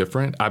little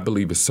different. I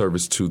believe it's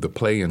service to the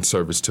play and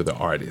service to the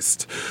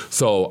artist.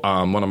 So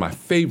one of my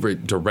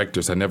favorite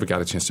directors, I never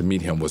got a chance to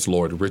meet him, was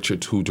Lord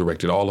Richard, who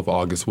directed all of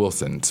August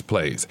Wilson's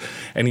plays.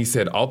 And he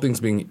said, all things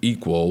being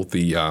equal,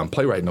 the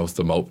playwright knows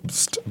the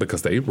most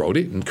because they wrote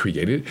it and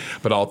created it.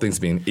 But all things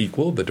being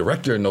equal, the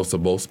director knows the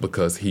most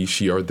because he,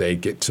 she, or they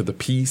get to the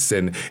piece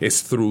and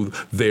it's through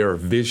their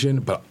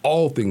vision. But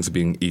all things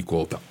being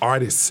equal, the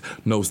artist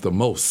knows the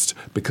most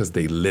because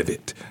they live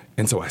it.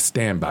 And so I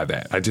stand by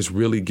that. I just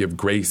really give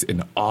grace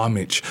and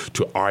homage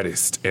to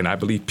artists, and I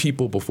believe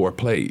people before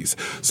plays.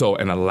 So,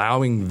 and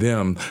allowing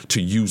them to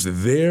use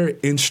their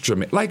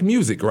instrument, like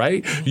music,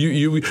 right?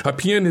 You a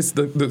pianist,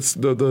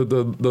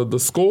 the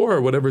score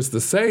or whatever is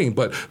the same,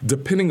 but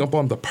depending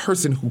upon the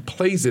person who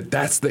plays it,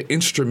 that's the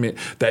instrument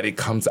that it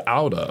comes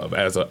out of.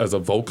 As a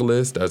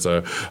vocalist, as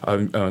a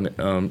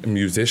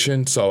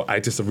musician. So I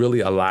just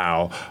really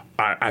allow.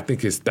 I think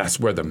that's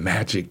where the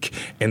magic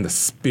and the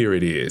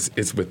spirit is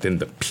within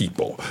the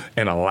people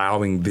and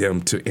allowing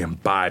them to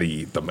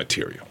embody the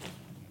material.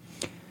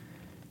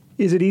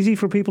 Is it easy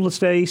for people to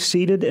stay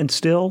seated and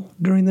still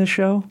during this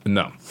show?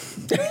 No.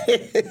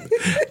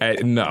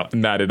 No,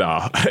 not at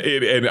all.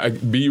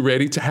 And be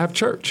ready to have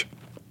church.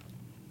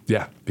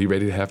 Yeah, be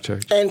ready to have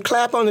church. And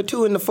clap on the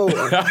 2 and the 4.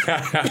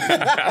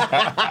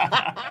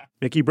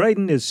 Mickey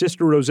Braden is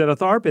Sister Rosetta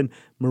Tharpe in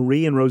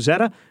Marie and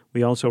Rosetta.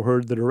 We also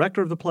heard the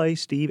director of the play,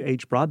 Steve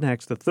H.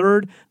 Broadnax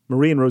III.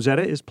 Marie and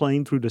Rosetta is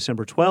playing through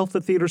December 12th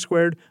at Theater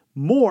Squared.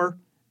 More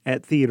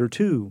at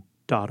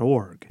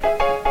theater2.org.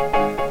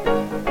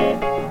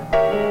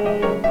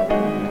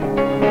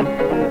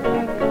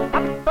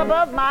 Up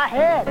above my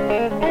head,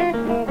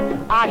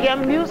 I I hear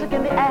music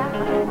in the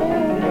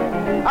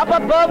air. Up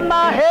above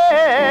my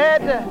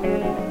head,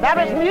 there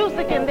is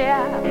music in the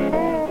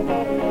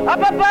air. Up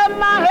above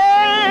my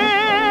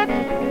head,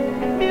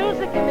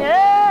 music in the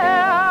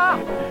air.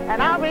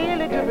 And I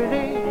really do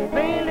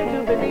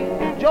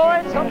believe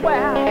joy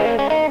somewhere.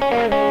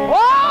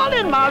 All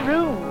in my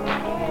room,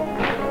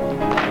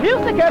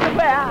 music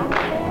everywhere.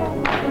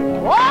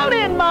 All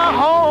in my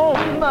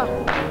home,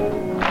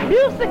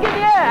 music in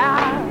the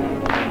air.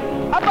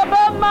 Up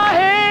above my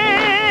head,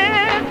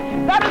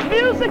 that is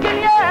music in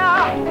the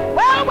air.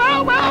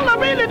 Well, I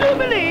really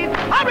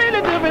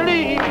do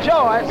believe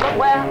joy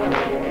somewhere.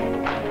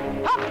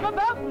 Up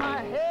above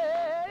my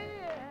head.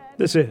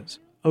 This is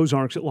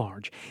Ozarks at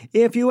Large.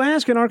 If you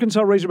ask an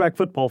Arkansas Razorback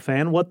football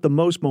fan what the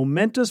most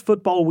momentous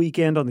football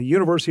weekend on the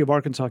University of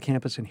Arkansas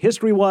campus in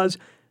history was,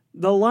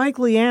 the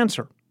likely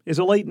answer is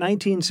a late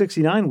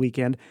 1969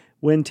 weekend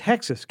when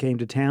Texas came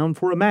to town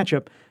for a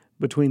matchup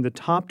between the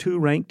top two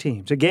ranked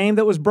teams, a game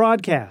that was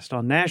broadcast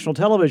on national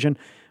television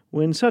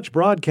when such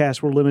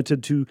broadcasts were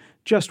limited to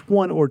just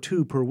one or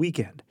two per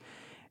weekend.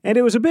 And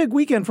it was a big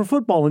weekend for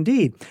football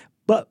indeed.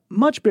 But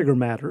much bigger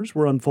matters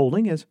were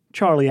unfolding as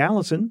Charlie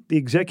Allison, the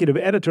executive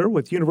editor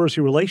with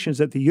University Relations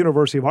at the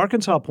University of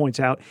Arkansas, points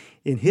out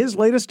in his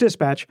latest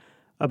dispatch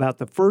about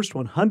the first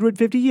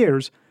 150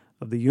 years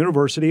of the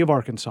University of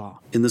Arkansas.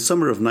 In the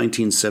summer of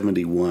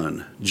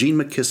 1971, Gene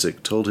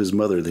McKissick told his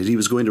mother that he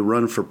was going to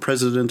run for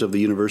president of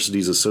the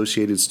university's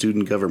Associated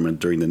Student Government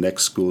during the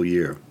next school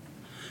year.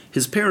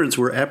 His parents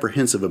were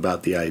apprehensive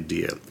about the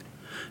idea.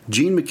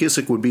 Gene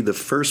McKissick would be the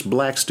first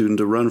black student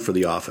to run for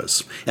the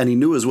office, and he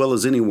knew as well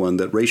as anyone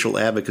that racial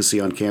advocacy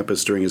on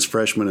campus during his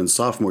freshman and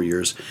sophomore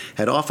years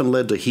had often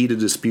led to heated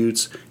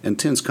disputes and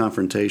tense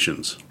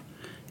confrontations.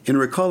 In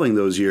recalling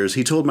those years,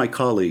 he told my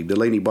colleague,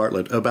 Delaney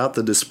Bartlett, about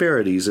the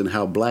disparities in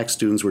how black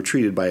students were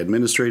treated by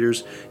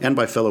administrators and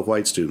by fellow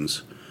white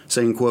students,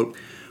 saying, quote,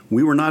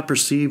 "We were not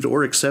perceived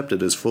or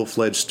accepted as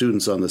full-fledged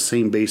students on the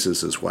same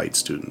basis as white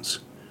students."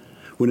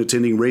 When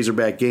attending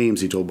Razorback games,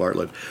 he told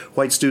Bartlett,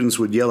 white students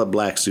would yell at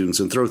black students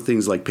and throw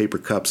things like paper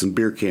cups and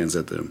beer cans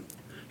at them.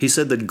 He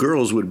said that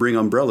girls would bring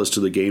umbrellas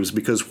to the games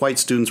because white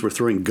students were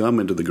throwing gum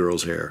into the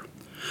girls' hair.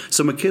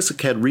 So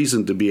McKissick had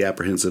reason to be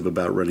apprehensive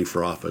about running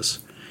for office.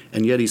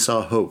 And yet he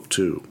saw hope,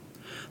 too.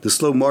 The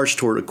slow march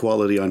toward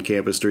equality on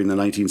campus during the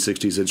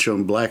 1960s had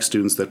shown black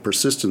students that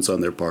persistence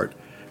on their part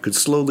could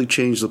slowly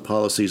change the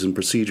policies and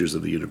procedures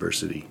of the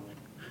university.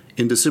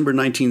 In December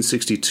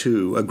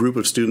 1962, a group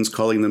of students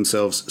calling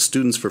themselves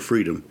Students for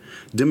Freedom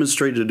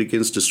demonstrated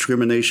against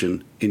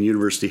discrimination in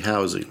university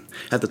housing.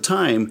 At the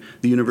time,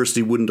 the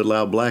university wouldn't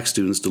allow black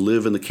students to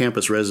live in the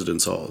campus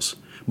residence halls,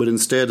 but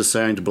instead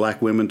assigned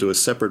black women to a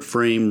separate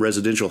frame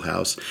residential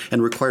house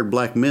and required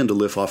black men to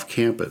live off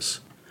campus.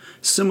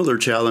 Similar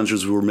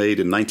challenges were made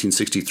in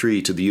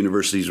 1963 to the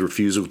university's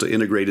refusal to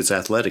integrate its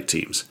athletic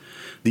teams.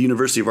 The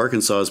University of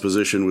Arkansas's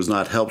position was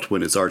not helped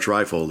when its arch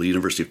rival, the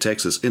University of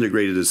Texas,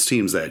 integrated its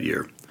teams that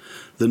year.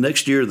 The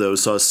next year, though,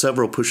 saw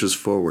several pushes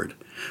forward.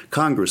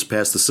 Congress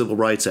passed the Civil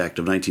Rights Act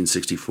of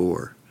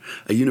 1964.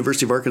 A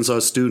University of Arkansas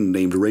student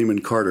named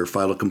Raymond Carter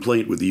filed a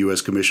complaint with the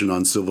U.S. Commission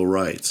on Civil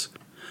Rights.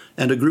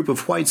 And a group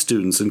of white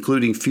students,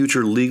 including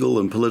future legal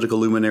and political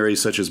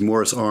luminaries such as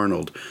Morris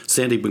Arnold,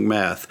 Sandy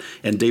McMath,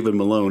 and David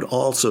Malone,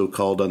 also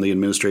called on the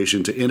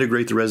administration to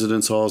integrate the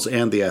residence halls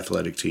and the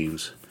athletic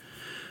teams.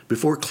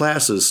 Before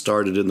classes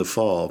started in the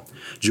fall,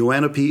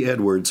 Joanna P.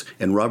 Edwards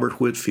and Robert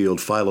Whitfield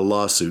filed a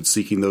lawsuit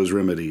seeking those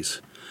remedies.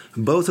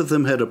 Both of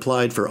them had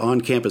applied for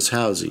on-campus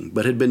housing,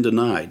 but had been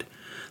denied.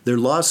 Their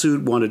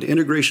lawsuit wanted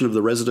integration of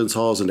the residence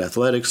halls and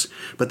athletics,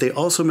 but they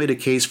also made a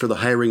case for the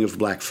hiring of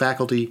black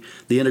faculty,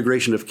 the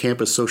integration of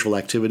campus social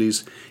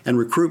activities, and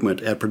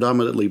recruitment at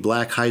predominantly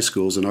black high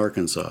schools in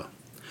Arkansas.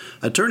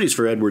 Attorneys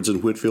for Edwards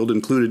and Whitfield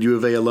included U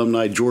of A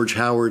alumni George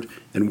Howard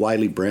and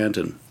Wiley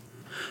Branton.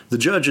 The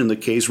judge in the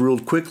case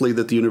ruled quickly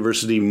that the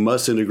university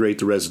must integrate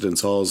the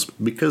residence halls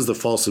because the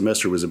fall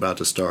semester was about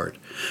to start,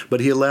 but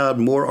he allowed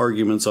more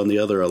arguments on the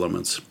other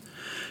elements.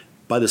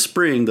 By the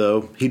spring,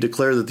 though, he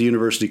declared that the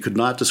university could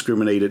not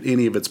discriminate at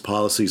any of its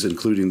policies,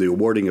 including the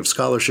awarding of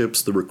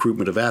scholarships, the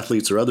recruitment of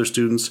athletes or other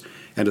students,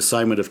 and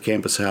assignment of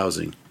campus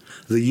housing.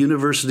 The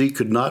university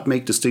could not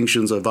make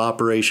distinctions of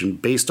operation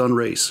based on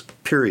race,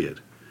 period.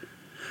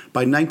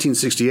 By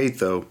 1968,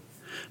 though,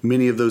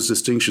 many of those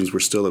distinctions were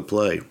still at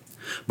play.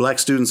 Black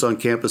students on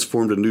campus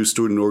formed a new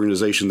student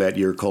organization that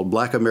year called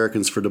Black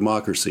Americans for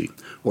Democracy,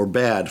 or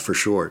BAD for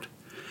short.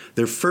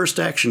 Their first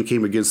action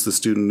came against the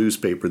student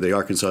newspaper, the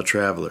Arkansas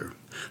Traveler.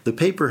 The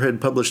paper had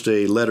published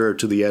a letter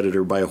to the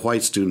editor by a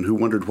white student who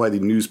wondered why the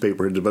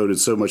newspaper had devoted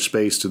so much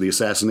space to the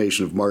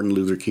assassination of Martin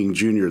Luther King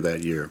Jr.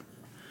 that year.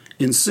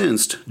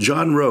 Incensed,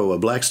 John Rowe, a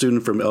black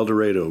student from El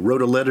Dorado,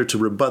 wrote a letter to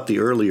rebut the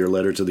earlier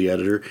letter to the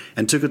editor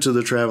and took it to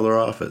the Traveler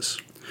office.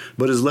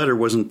 But his letter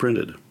wasn't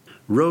printed.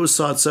 Rose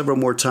sought several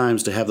more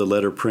times to have the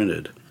letter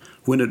printed.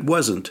 When it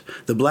wasn't,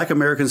 the Black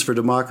Americans for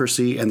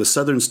Democracy and the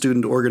Southern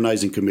Student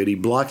Organizing Committee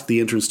blocked the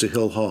entrance to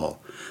Hill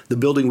Hall, the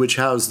building which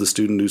housed the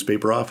student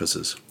newspaper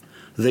offices.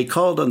 They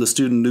called on the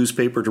student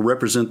newspaper to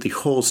represent the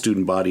whole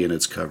student body in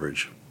its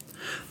coverage.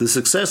 The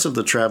success of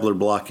the Traveler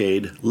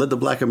blockade led the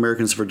Black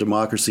Americans for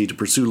Democracy to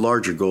pursue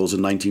larger goals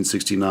in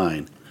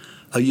 1969,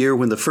 a year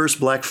when the first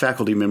black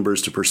faculty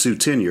members to pursue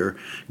tenure,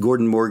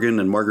 Gordon Morgan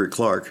and Margaret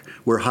Clark,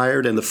 were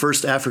hired, and the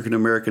first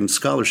African-American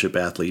scholarship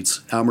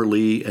athletes, Almer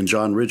Lee and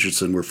John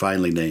Richardson, were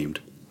finally named.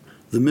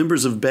 The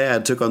members of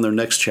BAD took on their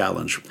next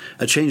challenge,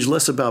 a change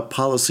less about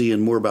policy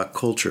and more about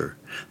culture.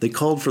 They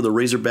called for the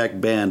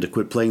Razorback Band to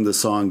quit playing the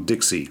song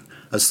Dixie,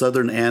 a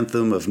Southern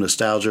anthem of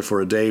nostalgia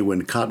for a day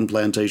when cotton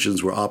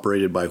plantations were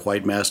operated by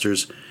white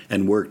masters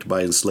and worked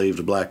by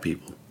enslaved black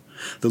people.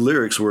 The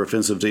lyrics were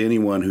offensive to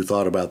anyone who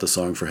thought about the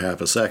song for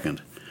half a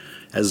second.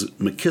 As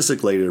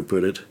McKissick later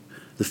put it,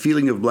 the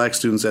feeling of black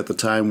students at the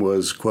time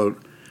was,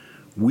 quote,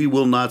 "We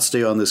will not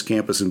stay on this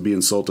campus and be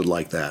insulted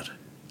like that."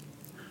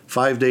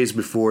 5 days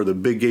before the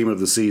big game of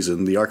the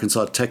season, the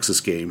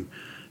Arkansas-Texas game,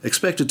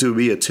 expected to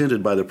be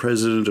attended by the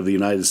President of the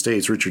United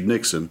States, Richard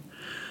Nixon,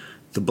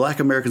 the Black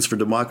Americans for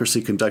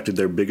Democracy conducted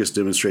their biggest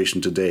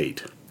demonstration to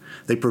date.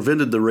 They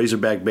prevented the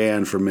Razorback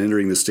Band from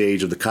entering the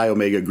stage of the Chi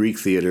Omega Greek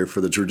Theater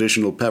for the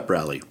traditional pep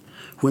rally.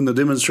 When the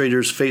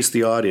demonstrators faced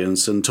the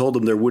audience and told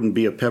them there wouldn't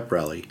be a pep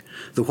rally,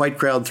 the white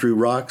crowd threw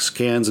rocks,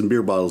 cans, and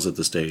beer bottles at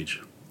the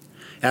stage.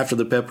 After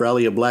the pep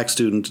rally, a black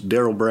student,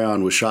 Darrell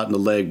Brown, was shot in the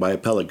leg by a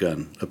pellet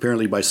gun,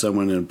 apparently by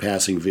someone in a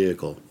passing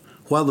vehicle.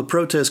 While the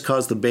protest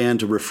caused the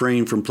band to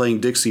refrain from playing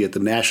Dixie at the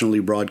nationally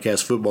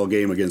broadcast football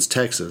game against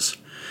Texas,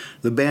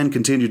 the band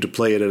continued to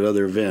play it at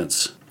other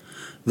events.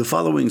 The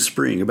following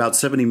spring, about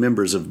 70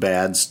 members of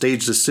BAD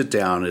staged a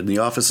sit-down in the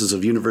offices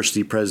of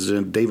University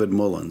President David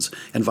Mullins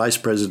and Vice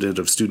President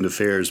of Student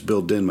Affairs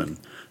Bill Denman.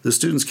 The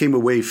students came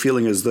away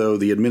feeling as though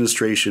the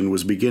administration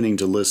was beginning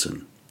to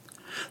listen.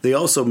 They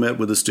also met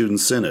with the Student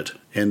Senate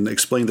and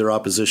explained their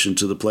opposition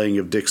to the playing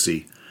of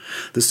Dixie.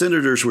 The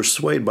senators were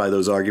swayed by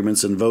those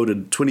arguments and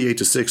voted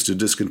 28-6 to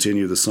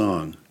discontinue the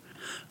song.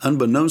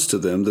 Unbeknownst to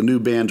them, the new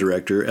band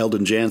director,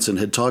 Eldon Jansen,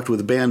 had talked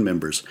with band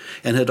members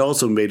and had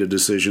also made a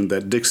decision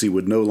that Dixie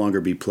would no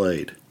longer be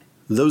played.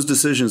 Those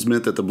decisions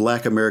meant that the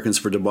Black Americans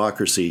for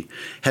Democracy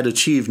had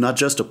achieved not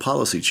just a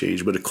policy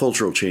change, but a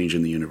cultural change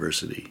in the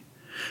university.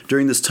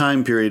 During this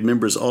time period,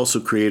 members also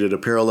created a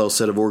parallel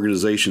set of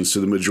organizations to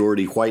the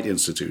majority white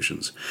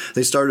institutions.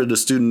 They started a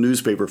student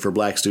newspaper for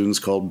black students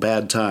called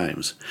Bad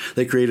Times.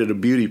 They created a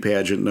beauty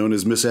pageant known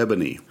as Miss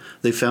Ebony.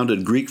 They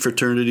founded Greek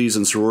fraternities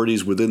and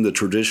sororities within the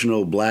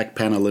traditional black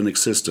Panhellenic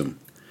system.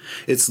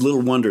 It's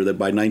little wonder that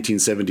by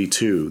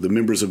 1972, the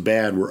members of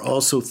BAD were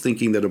also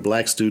thinking that a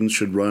black student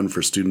should run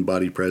for student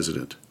body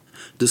president.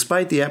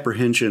 Despite the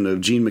apprehension of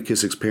Gene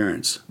McKissick's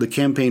parents, the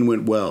campaign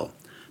went well.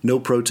 No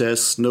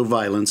protests, no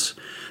violence.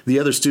 The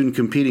other student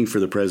competing for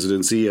the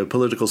presidency, a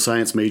political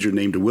science major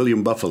named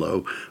William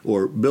Buffalo,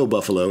 or Bill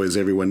Buffalo as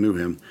everyone knew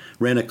him,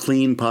 ran a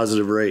clean,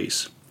 positive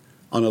race.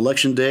 On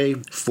Election Day,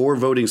 4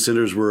 voting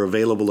centers were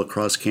available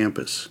across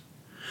campus.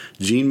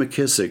 Gene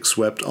McKissick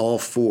swept all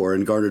 4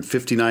 and garnered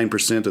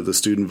 59% of the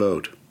student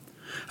vote.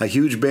 A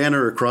huge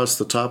banner across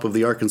the top of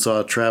the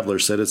Arkansas Traveler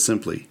said it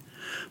simply,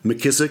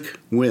 "McKissick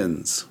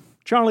wins."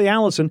 Charlie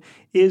Allison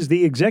is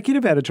the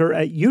executive editor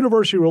at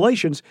University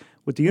Relations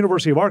with the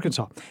University of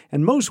Arkansas.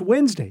 And most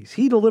Wednesdays,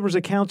 he delivers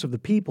accounts of the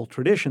people,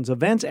 traditions,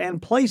 events, and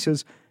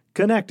places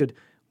connected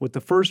with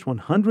the first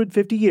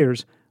 150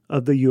 years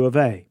of the U of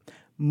A.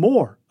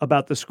 More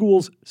about the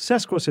school's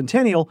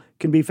sesquicentennial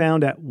can be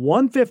found at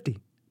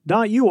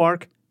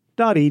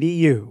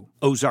 150.uark.edu.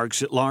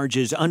 Ozarks at Large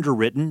is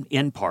underwritten,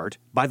 in part,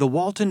 by the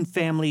Walton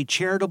Family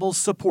Charitable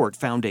Support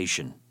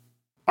Foundation.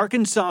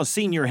 Arkansas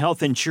Senior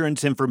Health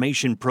Insurance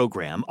Information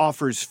Program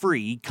offers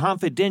free,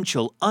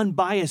 confidential,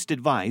 unbiased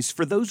advice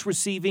for those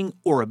receiving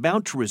or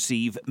about to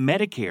receive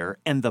Medicare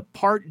and the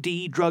Part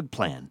D drug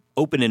plan.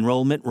 Open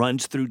enrollment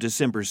runs through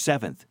December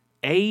 7th.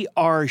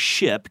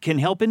 AR-SHIP can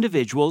help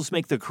individuals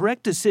make the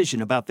correct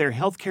decision about their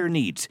healthcare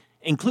needs,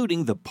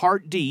 including the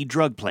Part D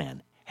drug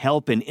plan.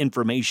 Help and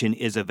information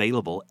is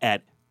available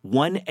at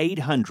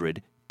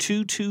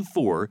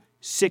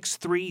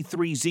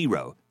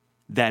 1-800-224-6330.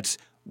 That's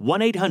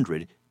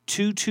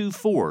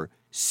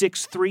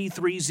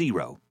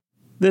 1-800-224-6330.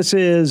 This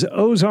is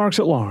Ozarks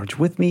at Large.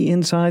 With me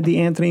inside the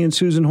Anthony and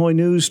Susan Hoy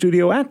News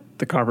Studio at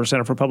the Carver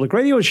Center for Public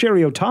Radio is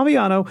Sherry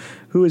Ottaviano,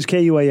 who is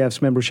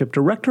KUAF's Membership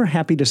Director.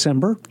 Happy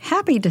December.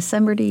 Happy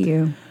December to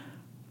you.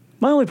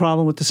 My only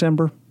problem with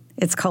December?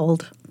 It's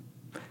cold.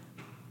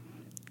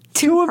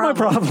 Two of my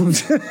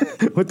problems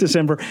with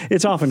December.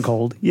 It's often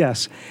cold,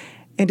 yes.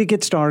 And it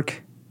gets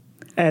dark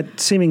at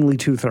seemingly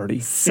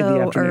 2:30 in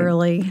the afternoon.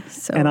 Early.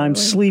 And I'm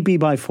sleepy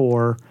by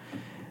 4.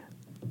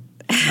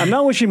 I'm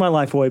not wishing my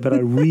life away, but I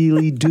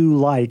really do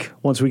like,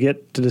 once we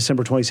get to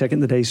December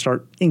 22nd, the days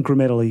start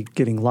incrementally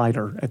getting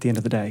lighter at the end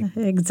of the day.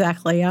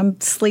 Exactly.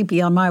 I'm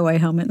sleepy on my way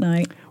home at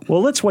night.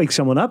 Well, let's wake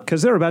someone up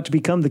because they're about to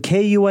become the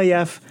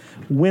KUAF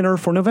winner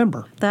for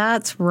November.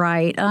 That's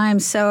right. I'm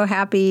so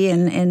happy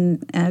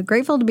and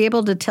grateful to be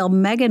able to tell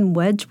Megan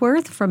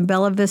Wedgeworth from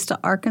Bella Vista,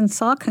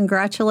 Arkansas,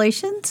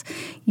 congratulations.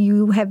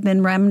 You have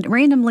been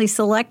randomly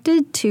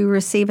selected to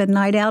receive a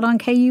night out on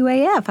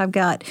KUAF. I've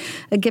got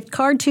a gift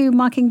card to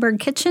Mockingbird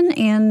Kitchen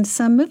and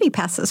some movie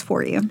passes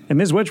for you. And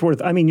Ms.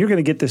 Wedgeworth, I mean, you're going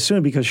to get this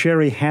soon because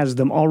Sherry has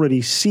them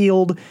already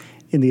sealed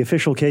in the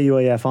official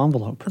KUAF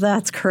envelope.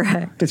 That's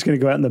correct. It's going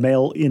to go out in the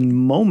mail in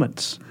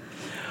moments.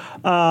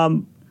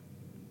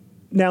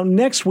 Now,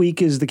 next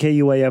week is the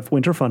KUAF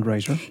Winter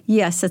Fundraiser.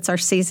 Yes, it's our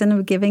Season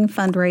of Giving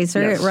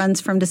fundraiser. Yes. It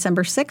runs from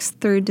December 6th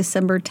through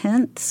December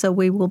 10th, so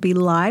we will be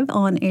live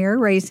on air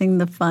raising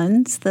the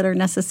funds that are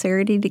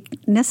necessary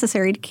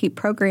to keep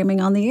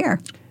programming on the air.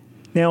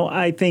 Now,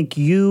 I think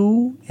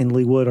you and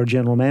Lee Wood, our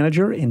general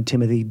manager, and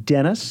Timothy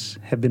Dennis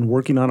have been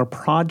working on a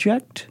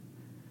project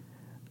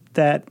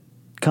that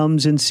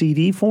comes in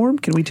CD form.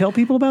 Can we tell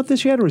people about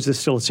this yet, or is this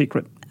still a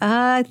secret?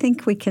 I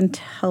think we can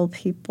tell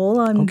people.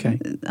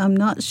 I'm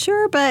not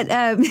sure, but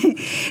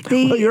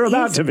well, you're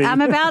about to be.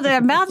 I'm about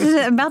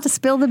to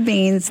spill the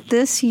beans.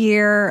 This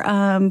year,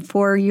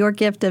 for your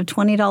gift of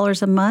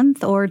 $20 a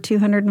month or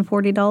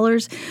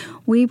 $240,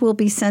 we will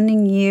be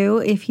sending you,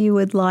 if you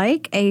would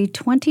like, a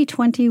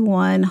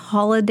 2021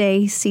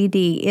 holiday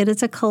CD. It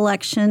is a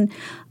collection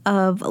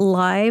of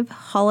live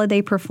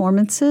holiday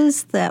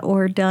performances that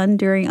were done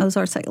during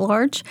Ozarks at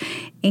Large,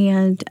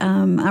 and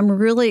I'm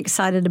really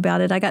excited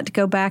about it. I got to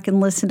go back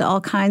and listen to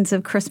all kinds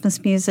of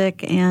Christmas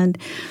music, and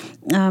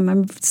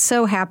I'm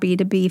so happy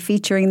to be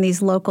featuring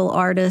these local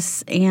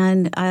artists,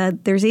 and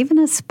there's even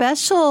a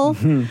special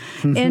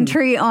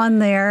entry on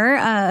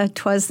there.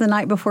 'Twas the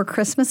Night Before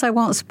Christmas. I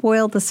won't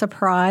spoil the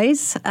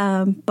surprise,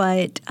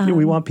 but...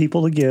 we want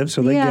people to give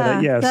so they get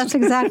it, yes. That's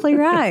exactly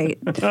right.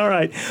 All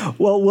right.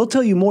 Well, we'll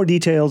tell you more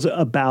details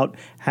about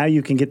how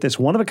you can get this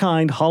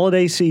one-of-a-kind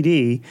holiday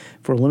CD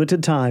for a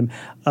limited time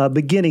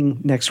beginning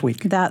next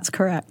week. That's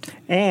correct.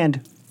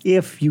 And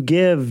if you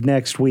give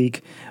next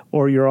week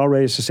or you're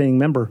already a sustaining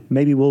member,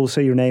 maybe we'll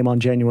say your name on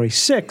January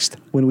 6th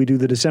when we do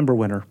the December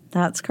winner.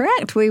 That's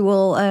correct. We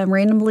will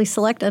randomly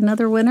select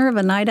another winner of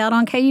a night out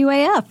on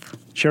KUAF.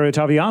 Sherry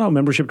Ottaviano,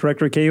 Membership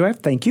Director at KUAF,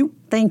 thank you.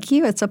 Thank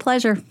you. It's a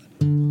pleasure.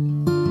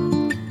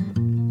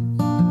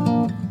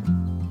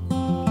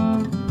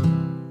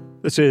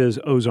 This is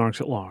Ozarks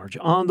at Large.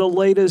 On the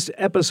latest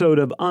episode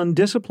of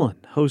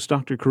Undisciplined, host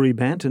Dr. Caree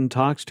Banton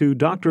talks to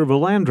Dr.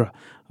 Valandra,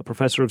 a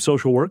professor of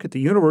social work at the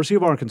University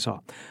of Arkansas.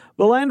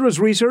 Valandra's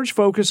research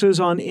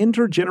focuses on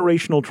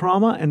intergenerational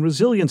trauma and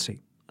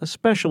resiliency,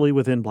 especially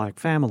within Black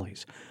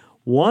families.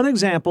 One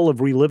example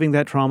of reliving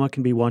that trauma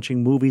can be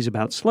watching movies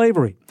about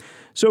slavery.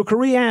 So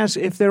Caree asks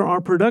if there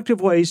are productive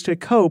ways to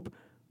cope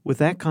with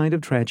that kind of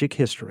tragic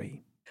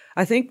history.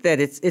 I think that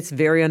it's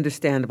very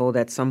understandable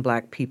that some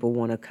Black people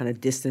want to kind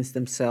of distance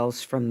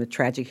themselves from the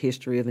tragic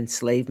history of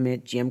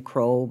enslavement, Jim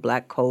Crow,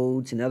 Black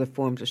codes, and other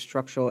forms of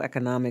structural,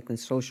 economic, and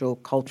social,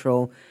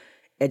 cultural,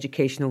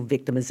 educational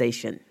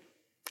victimization.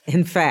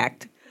 In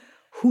fact,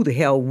 who the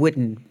hell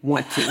wouldn't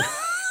want to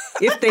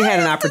if they had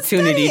an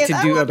opportunity to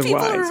do otherwise? I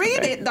want people to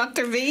read it,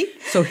 Dr. V.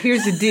 So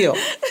here's the deal.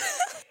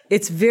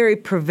 It's very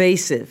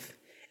pervasive,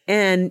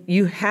 and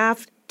you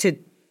have to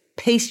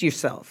pace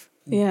yourself.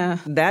 Yeah.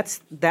 That's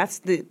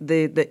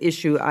the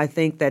issue, I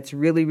think, that's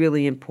really,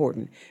 really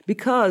important.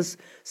 Because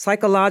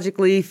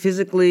psychologically,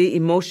 physically,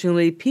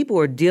 emotionally, people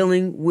are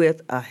dealing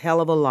with a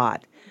hell of a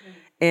lot. Mm-hmm.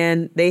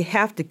 And they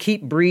have to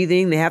keep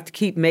breathing. They have to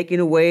keep making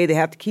a way. They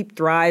have to keep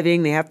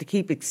thriving. They have to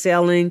keep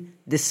excelling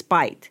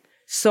despite.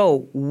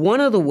 So one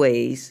of the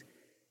ways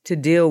to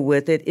deal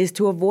with it is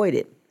to avoid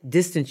it.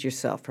 Distance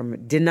yourself from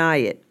it. Deny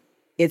it.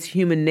 It's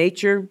human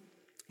nature.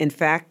 In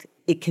fact,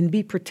 it can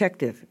be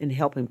protective in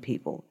helping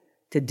people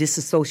to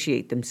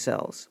disassociate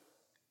themselves.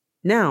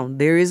 Now,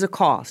 there is a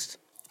cost,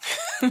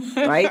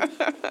 right?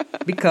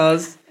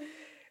 Because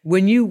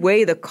when you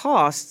weigh the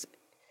costs,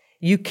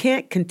 you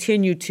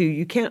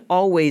can't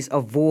always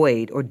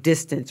avoid or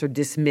distance or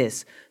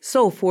dismiss.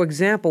 So, for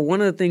example, one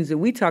of the things that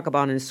we talk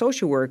about in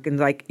social work and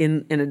like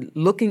in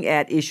looking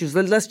at issues,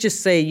 let's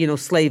just say,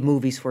 slave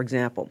movies, for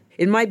example.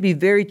 It might be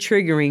very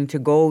triggering to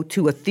go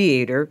to a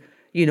theater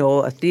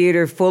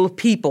full of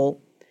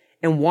people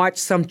and watch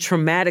some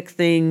traumatic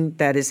thing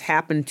that has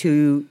happened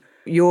to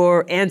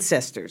your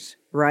ancestors,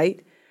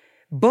 right?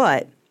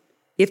 But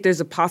if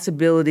there's a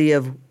possibility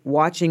of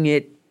watching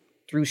it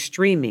through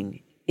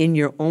streaming in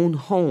your own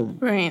home,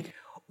 right?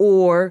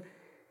 Or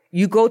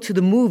you go to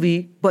the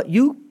movie, but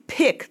you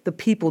pick the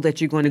people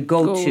that you're going to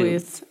go to.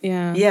 With,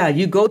 yeah. Yeah,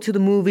 you go to the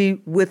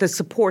movie with a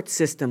support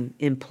system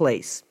in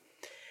place.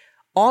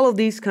 All of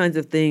these kinds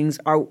of things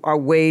are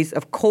ways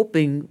of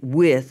coping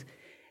with,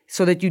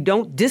 so that you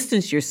don't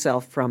distance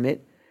yourself from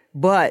it,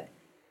 but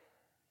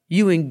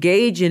you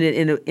engage in it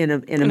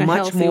in a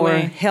much more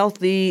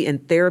healthy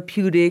and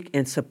therapeutic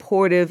and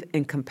supportive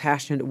and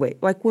compassionate way.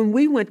 Like when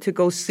we went to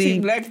go see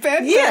Black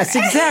Panther. Yes,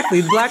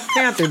 exactly, Black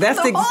Panther. That's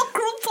the whole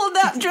group pulled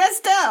up,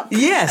 dressed up.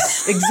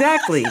 Yes,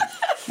 exactly.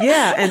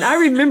 Yeah, and I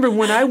remember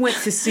when I went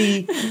to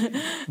see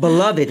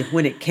Beloved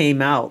when it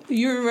came out.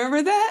 You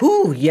remember that?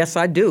 Ooh, yes,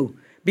 I do.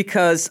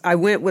 Because I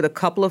went with a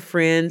couple of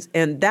friends,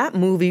 and that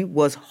movie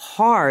was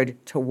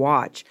hard to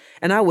watch.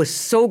 And I was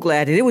so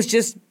glad. And it was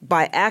just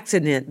by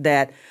accident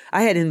that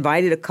I had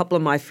invited a couple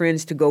of my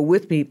friends to go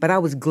with me, but I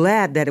was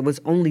glad that it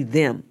was only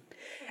them.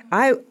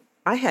 I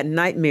had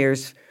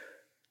nightmares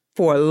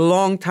for a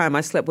long time.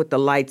 I slept with the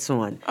lights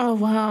on. Oh,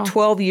 wow.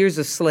 12 Years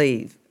a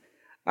Slave.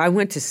 I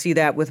went to see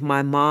that with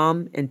my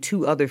mom and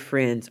two other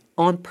friends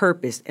on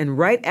purpose. And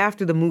right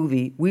after the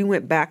movie, we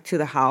went back to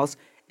the house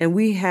and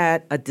we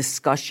had a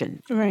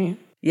discussion. Right.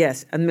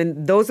 Yes. I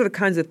mean, those are the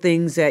kinds of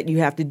things that you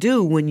have to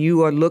do when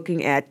you are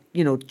looking at,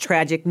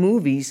 tragic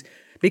movies,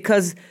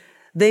 because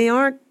they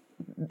aren't,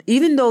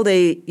 even though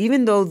they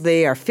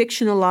are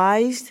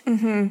fictionalized,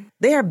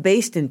 they are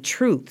based in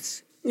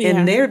truths. Yeah.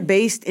 And they're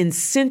based in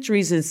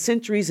centuries and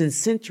centuries and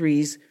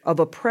centuries of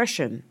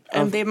oppression.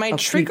 And they might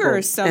trigger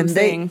people.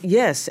 something.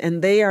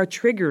 And they are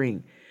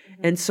triggering.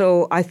 And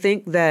so I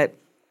think that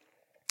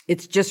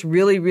it's just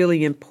really,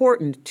 really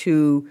important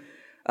to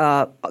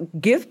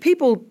give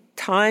people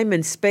time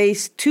and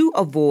space to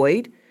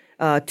avoid,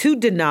 to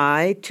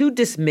deny, to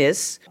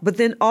dismiss, but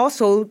then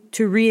also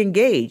to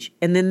re-engage.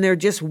 And then there are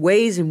just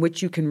ways in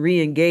which you can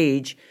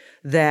re-engage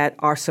that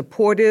are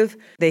supportive.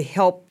 They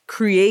help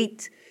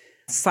create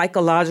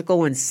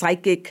psychological and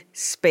psychic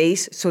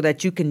space so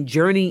that you can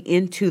journey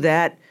into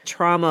that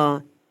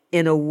trauma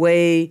in a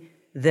way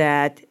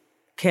that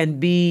can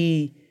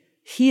be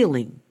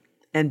healing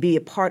and be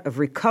a part of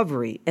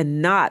recovery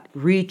and not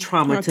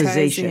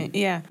re-traumatization.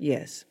 Yeah.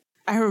 Yes.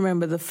 I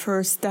remember the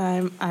first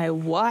time I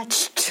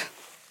watched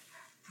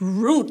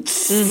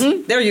Roots.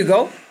 Mm-hmm. There you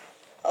go.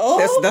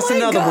 Oh, that's my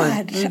another God.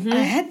 one. Mm-hmm.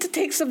 I had to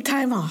take some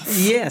time off.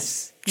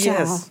 Yes.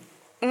 Yes.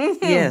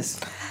 Mm-hmm. Yes.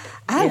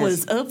 I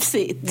was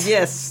upset.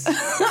 Yes.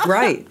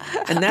 Right.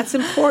 And that's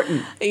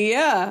important.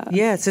 Yeah.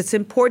 Yes, it's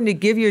important to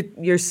give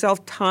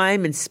yourself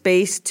time and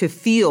space to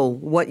feel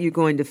what you're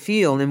going to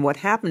feel. And what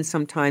happens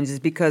sometimes is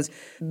because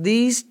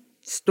these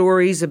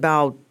stories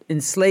about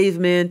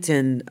enslavement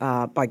and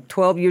like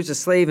 12 Years a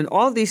Slave and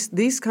all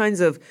these kinds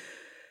of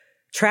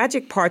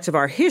tragic parts of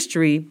our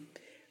history,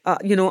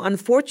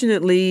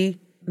 unfortunately,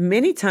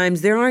 many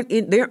times there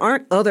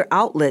aren't other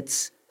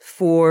outlets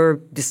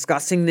for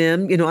discussing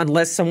them,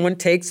 unless someone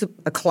takes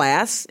a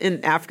class in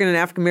African and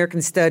African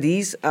American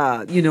studies,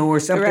 or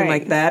something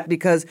like that.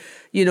 Because,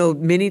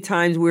 many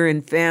times we're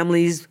in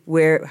families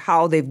where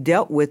how they've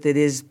dealt with it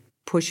is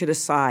push it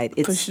aside.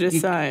 Push it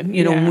aside.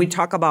 When we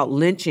talk about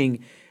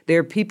lynching, there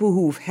are people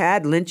who've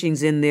had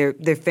lynchings in their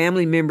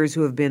family members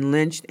who have been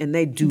lynched, and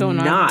they do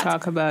not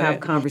talk about have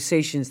it.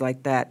 conversations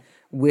like that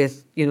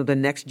with, the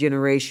next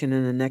generation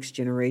and the next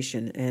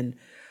generation. And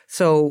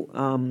so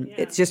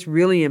it's just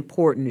really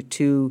important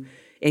to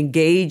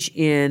engage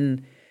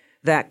in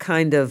that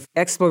kind of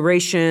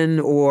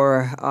exploration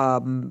or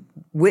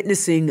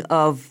witnessing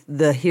of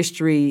the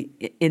history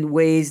in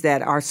ways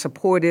that are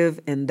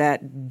supportive and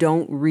that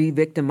don't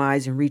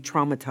re-victimize and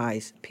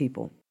re-traumatize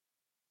people.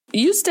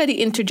 You study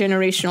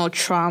intergenerational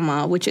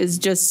trauma, which is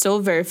just so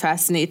very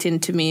fascinating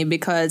to me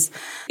because,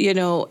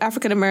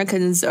 African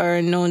Americans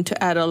are known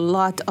to add a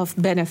lot of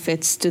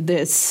benefits to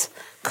this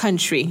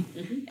country.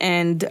 Mm-hmm.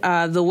 And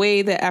the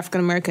way that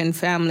African American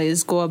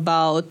families go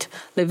about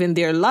living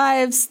their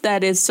lives,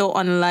 that is so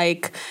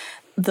unlike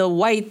the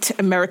white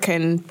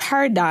American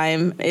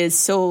paradigm, is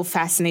so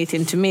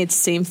fascinating to me. It's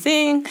the same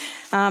thing.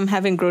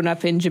 Having grown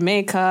up in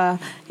Jamaica,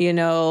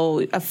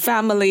 a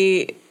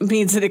family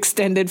means an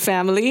extended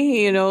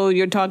family.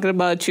 You're talking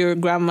about your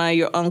grandma,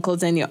 your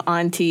uncles, and your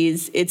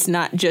aunties. It's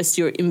not just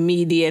your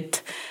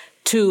immediate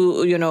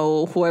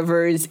to,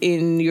 whoever is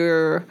in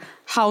your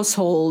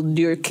household,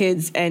 your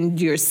kids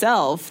and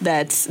yourself.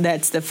 That's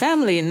the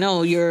family.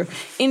 No, your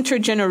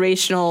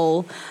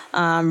intergenerational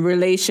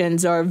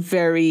relations are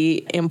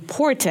very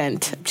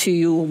important to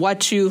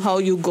you, how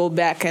you go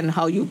back and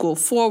how you go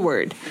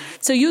forward.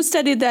 So you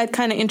studied that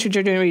kind of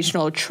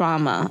intergenerational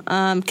trauma.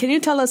 Can you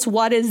tell us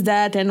what is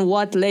that and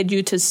what led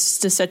you to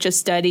such a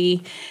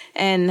study,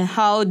 and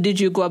how did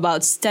you go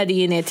about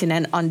studying it in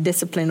an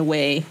undisciplined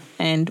way,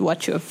 and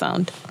what you have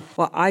found?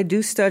 Well, I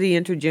do study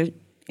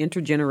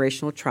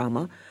intergenerational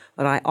trauma,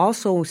 but I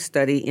also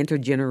study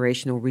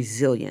intergenerational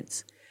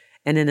resilience.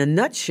 And in a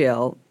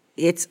nutshell,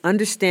 it's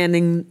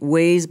understanding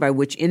ways by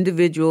which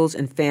individuals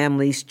and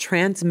families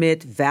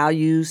transmit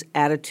values,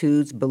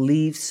 attitudes,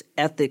 beliefs,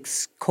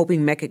 ethics,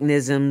 coping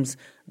mechanisms,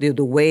 the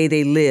way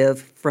they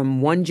live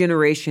from one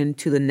generation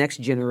to the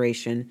next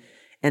generation,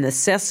 and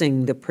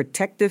assessing the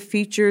protective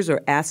features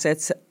or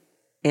assets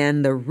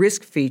and the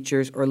risk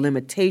features or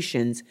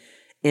limitations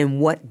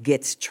in what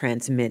gets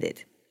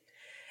transmitted.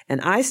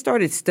 And I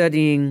started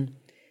studying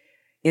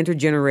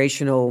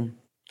intergenerational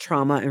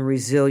trauma and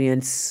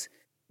resilience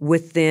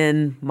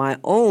within my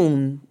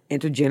own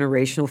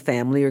intergenerational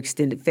family or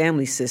extended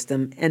family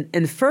system.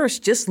 And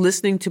first, just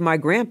listening to my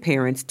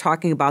grandparents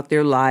talking about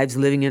their lives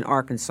living in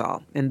Arkansas.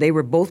 And they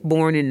were both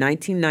born in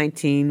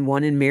 1919,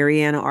 one in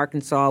Marianna,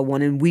 Arkansas,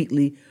 one in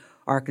Wheatley,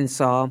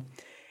 Arkansas.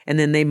 And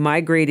then they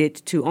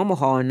migrated to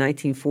Omaha in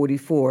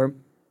 1944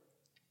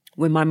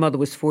 when my mother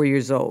was 4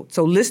 years old.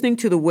 So listening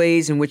to the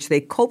ways in which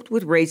they coped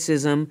with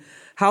racism,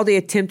 how they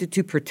attempted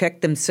to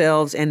protect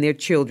themselves and their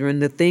children,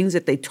 the things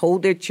that they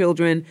told their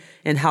children,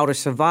 and how to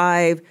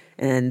survive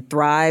and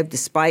thrive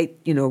despite,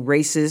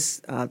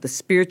 races, the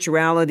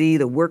spirituality,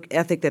 the work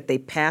ethic that they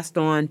passed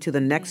on to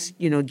the next,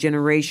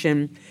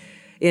 generation.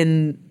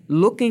 In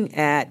looking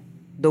at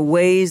the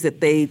ways that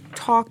they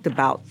talked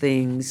about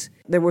things,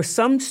 there were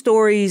some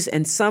stories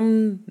and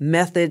some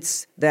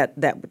methods that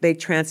they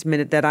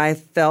transmitted that I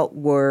felt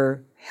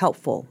were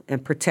helpful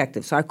and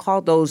protective. So I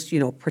call those,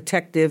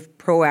 protective,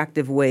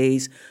 proactive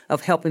ways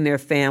of helping their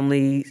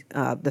family,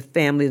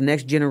 the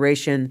next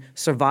generation,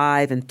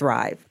 survive and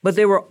thrive. But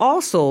there were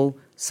also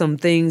some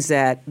things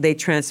that they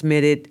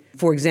transmitted,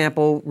 for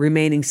example,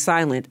 remaining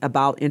silent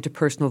about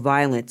interpersonal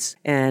violence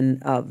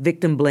and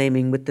victim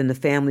blaming within the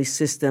family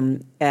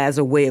system as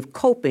a way of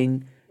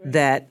coping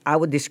that I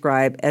would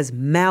describe as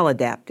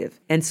maladaptive.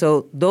 And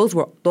so those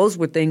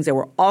were things that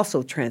were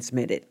also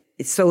transmitted.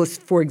 So,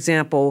 for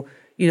example,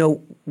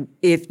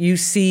 if you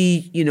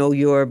see,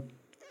 your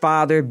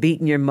father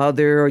beating your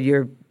mother or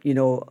your,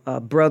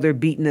 brother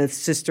beating a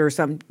sister or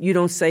something, you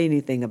don't say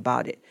anything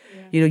about it.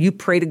 Yeah. You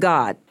pray to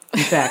God.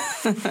 In fact,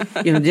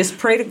 just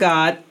pray to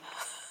God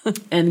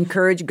and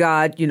encourage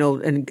God,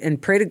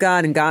 and pray to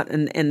God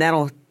and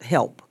that'll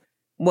help.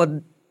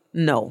 Well,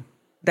 no,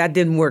 that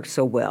didn't work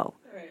so well.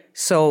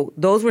 So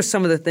those were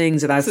some of the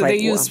things that I was like, so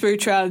they use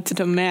spirituality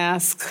to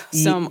mask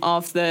some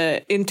of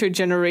the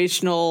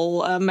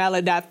intergenerational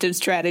maladaptive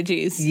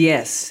strategies.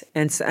 Yes,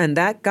 and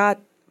that got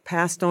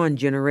passed on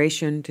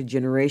generation to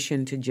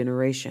generation to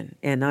generation.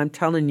 And I'm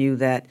telling you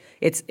that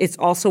it's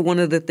also one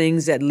of the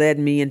things that led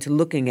me into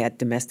looking at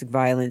domestic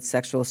violence,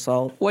 sexual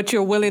assault. What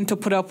you're willing to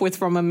put up with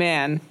from a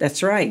man.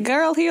 That's right.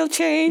 Girl, he'll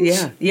change.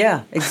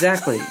 Yeah,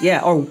 exactly.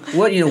 Yeah, or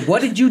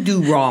what did you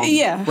do wrong?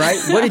 Yeah. Right?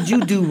 What did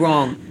you do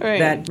wrong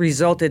that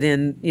resulted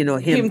in,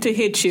 him to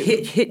hit you.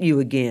 Hit you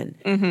again.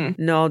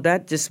 Mm-hmm. No,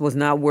 that just was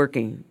not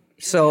working.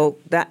 So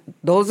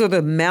those are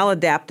the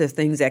maladaptive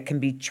things that can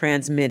be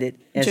transmitted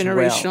as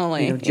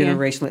generationally. Well.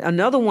 Generationally. Yeah.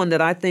 Another one that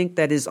I think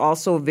that is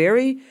also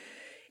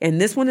and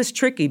this one is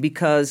tricky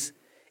because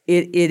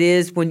it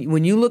is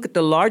when you look at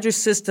the larger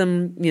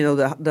system,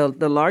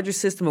 the larger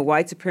system of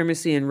white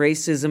supremacy and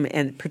racism,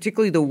 and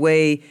particularly the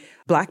way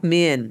Black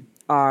men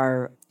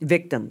are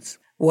victims.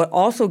 What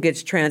also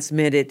gets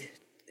transmitted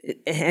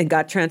and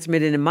got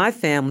transmitted in my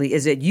family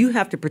is that you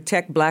have to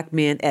protect Black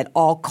men at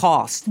all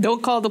costs.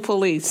 Don't call the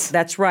police.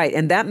 That's right.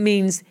 And that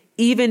means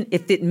even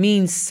if it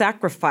means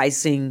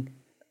sacrificing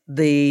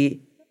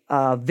the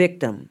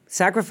victim,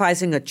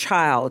 sacrificing a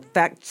child,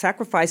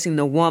 sacrificing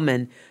the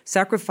woman,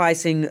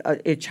 sacrificing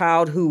a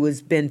child who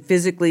has been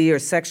physically or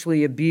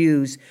sexually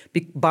abused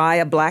by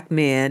a Black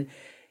man,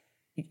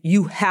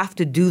 you have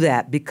to do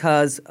that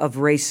because of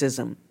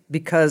racism.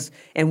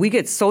 And we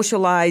get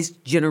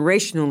socialized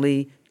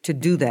generationally to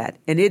do that.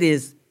 And it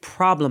is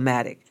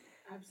problematic.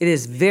 Absolutely. It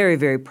is very,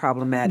 very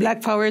problematic.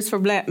 Black power is for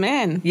Black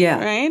men.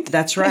 Yeah. Right?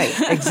 That's right.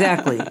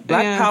 Exactly.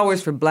 Black power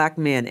is for Black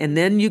men. And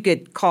then you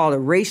get called a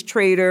race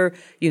traitor.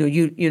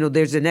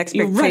 There's an expectation.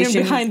 You're running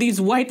behind these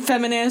white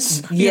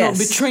feminists,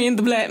 betraying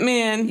the Black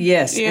man.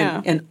 Yes.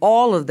 Yeah. And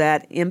all of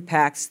that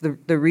impacts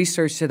the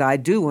research that I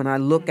do when I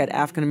look at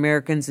African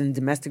Americans and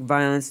domestic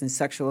violence and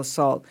sexual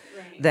assault.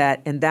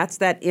 Right. That's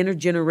that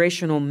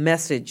intergenerational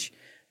message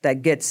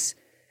that gets.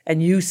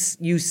 And you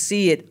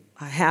see it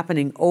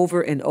happening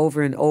over and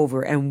over and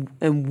over,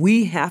 and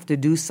we have to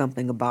do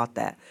something about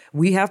that.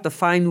 We have to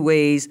find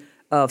ways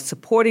of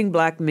supporting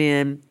Black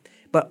men,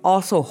 but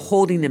also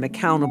holding them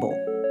accountable.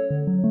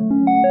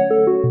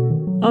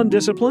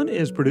 Undisciplined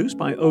is produced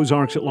by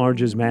Ozarks at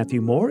Large's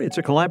Matthew Moore. It's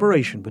a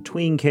collaboration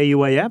between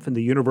KUAF and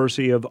the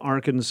University of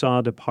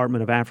Arkansas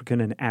Department of African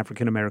and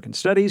African American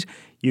Studies.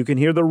 You can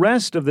hear the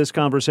rest of this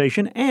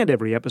conversation and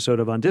every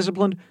episode of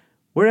Undisciplined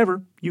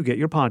wherever you get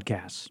your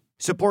podcasts.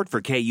 Support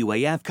for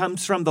KUAF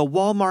comes from the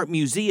Walmart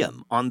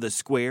Museum on the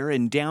Square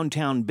in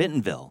downtown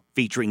Bentonville,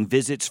 featuring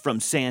visits from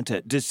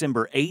Santa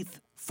December 8th,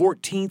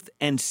 14th,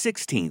 and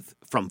 16th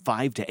from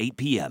 5 to 8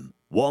 p.m.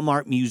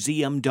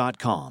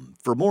 WalmartMuseum.com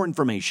for more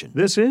information.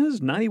 This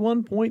is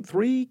 91.3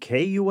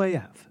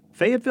 KUAF,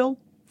 Fayetteville,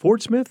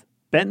 Fort Smith,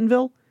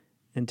 Bentonville,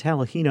 and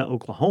Tallahena,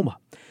 Oklahoma.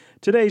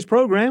 Today's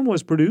program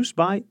was produced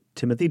by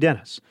Timothy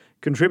Dennis.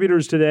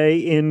 Contributors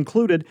today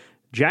included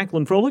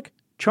Jacqueline Froelich,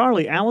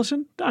 Charlie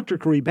Allison, Dr.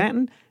 Caree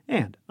Banton,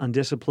 and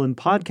Undisciplined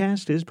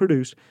Podcast is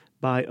produced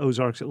by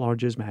Ozarks at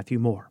Large's Matthew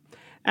Moore.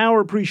 Our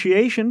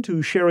appreciation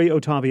to Sherry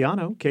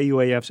Ottaviano,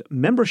 KUAF's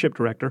membership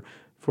director,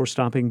 for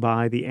stopping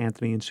by the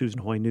Anthony and Susan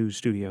Hoy News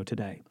Studio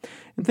today.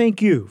 And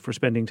thank you for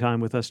spending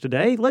time with us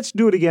today. Let's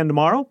do it again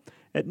tomorrow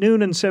at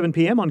noon and 7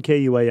 p.m. on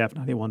KUAF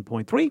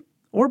 91.3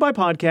 or by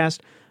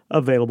podcast,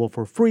 available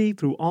for free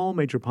through all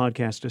major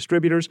podcast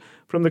distributors.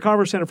 From the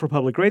Carver Center for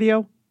Public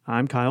Radio,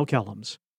 I'm Kyle Kellums.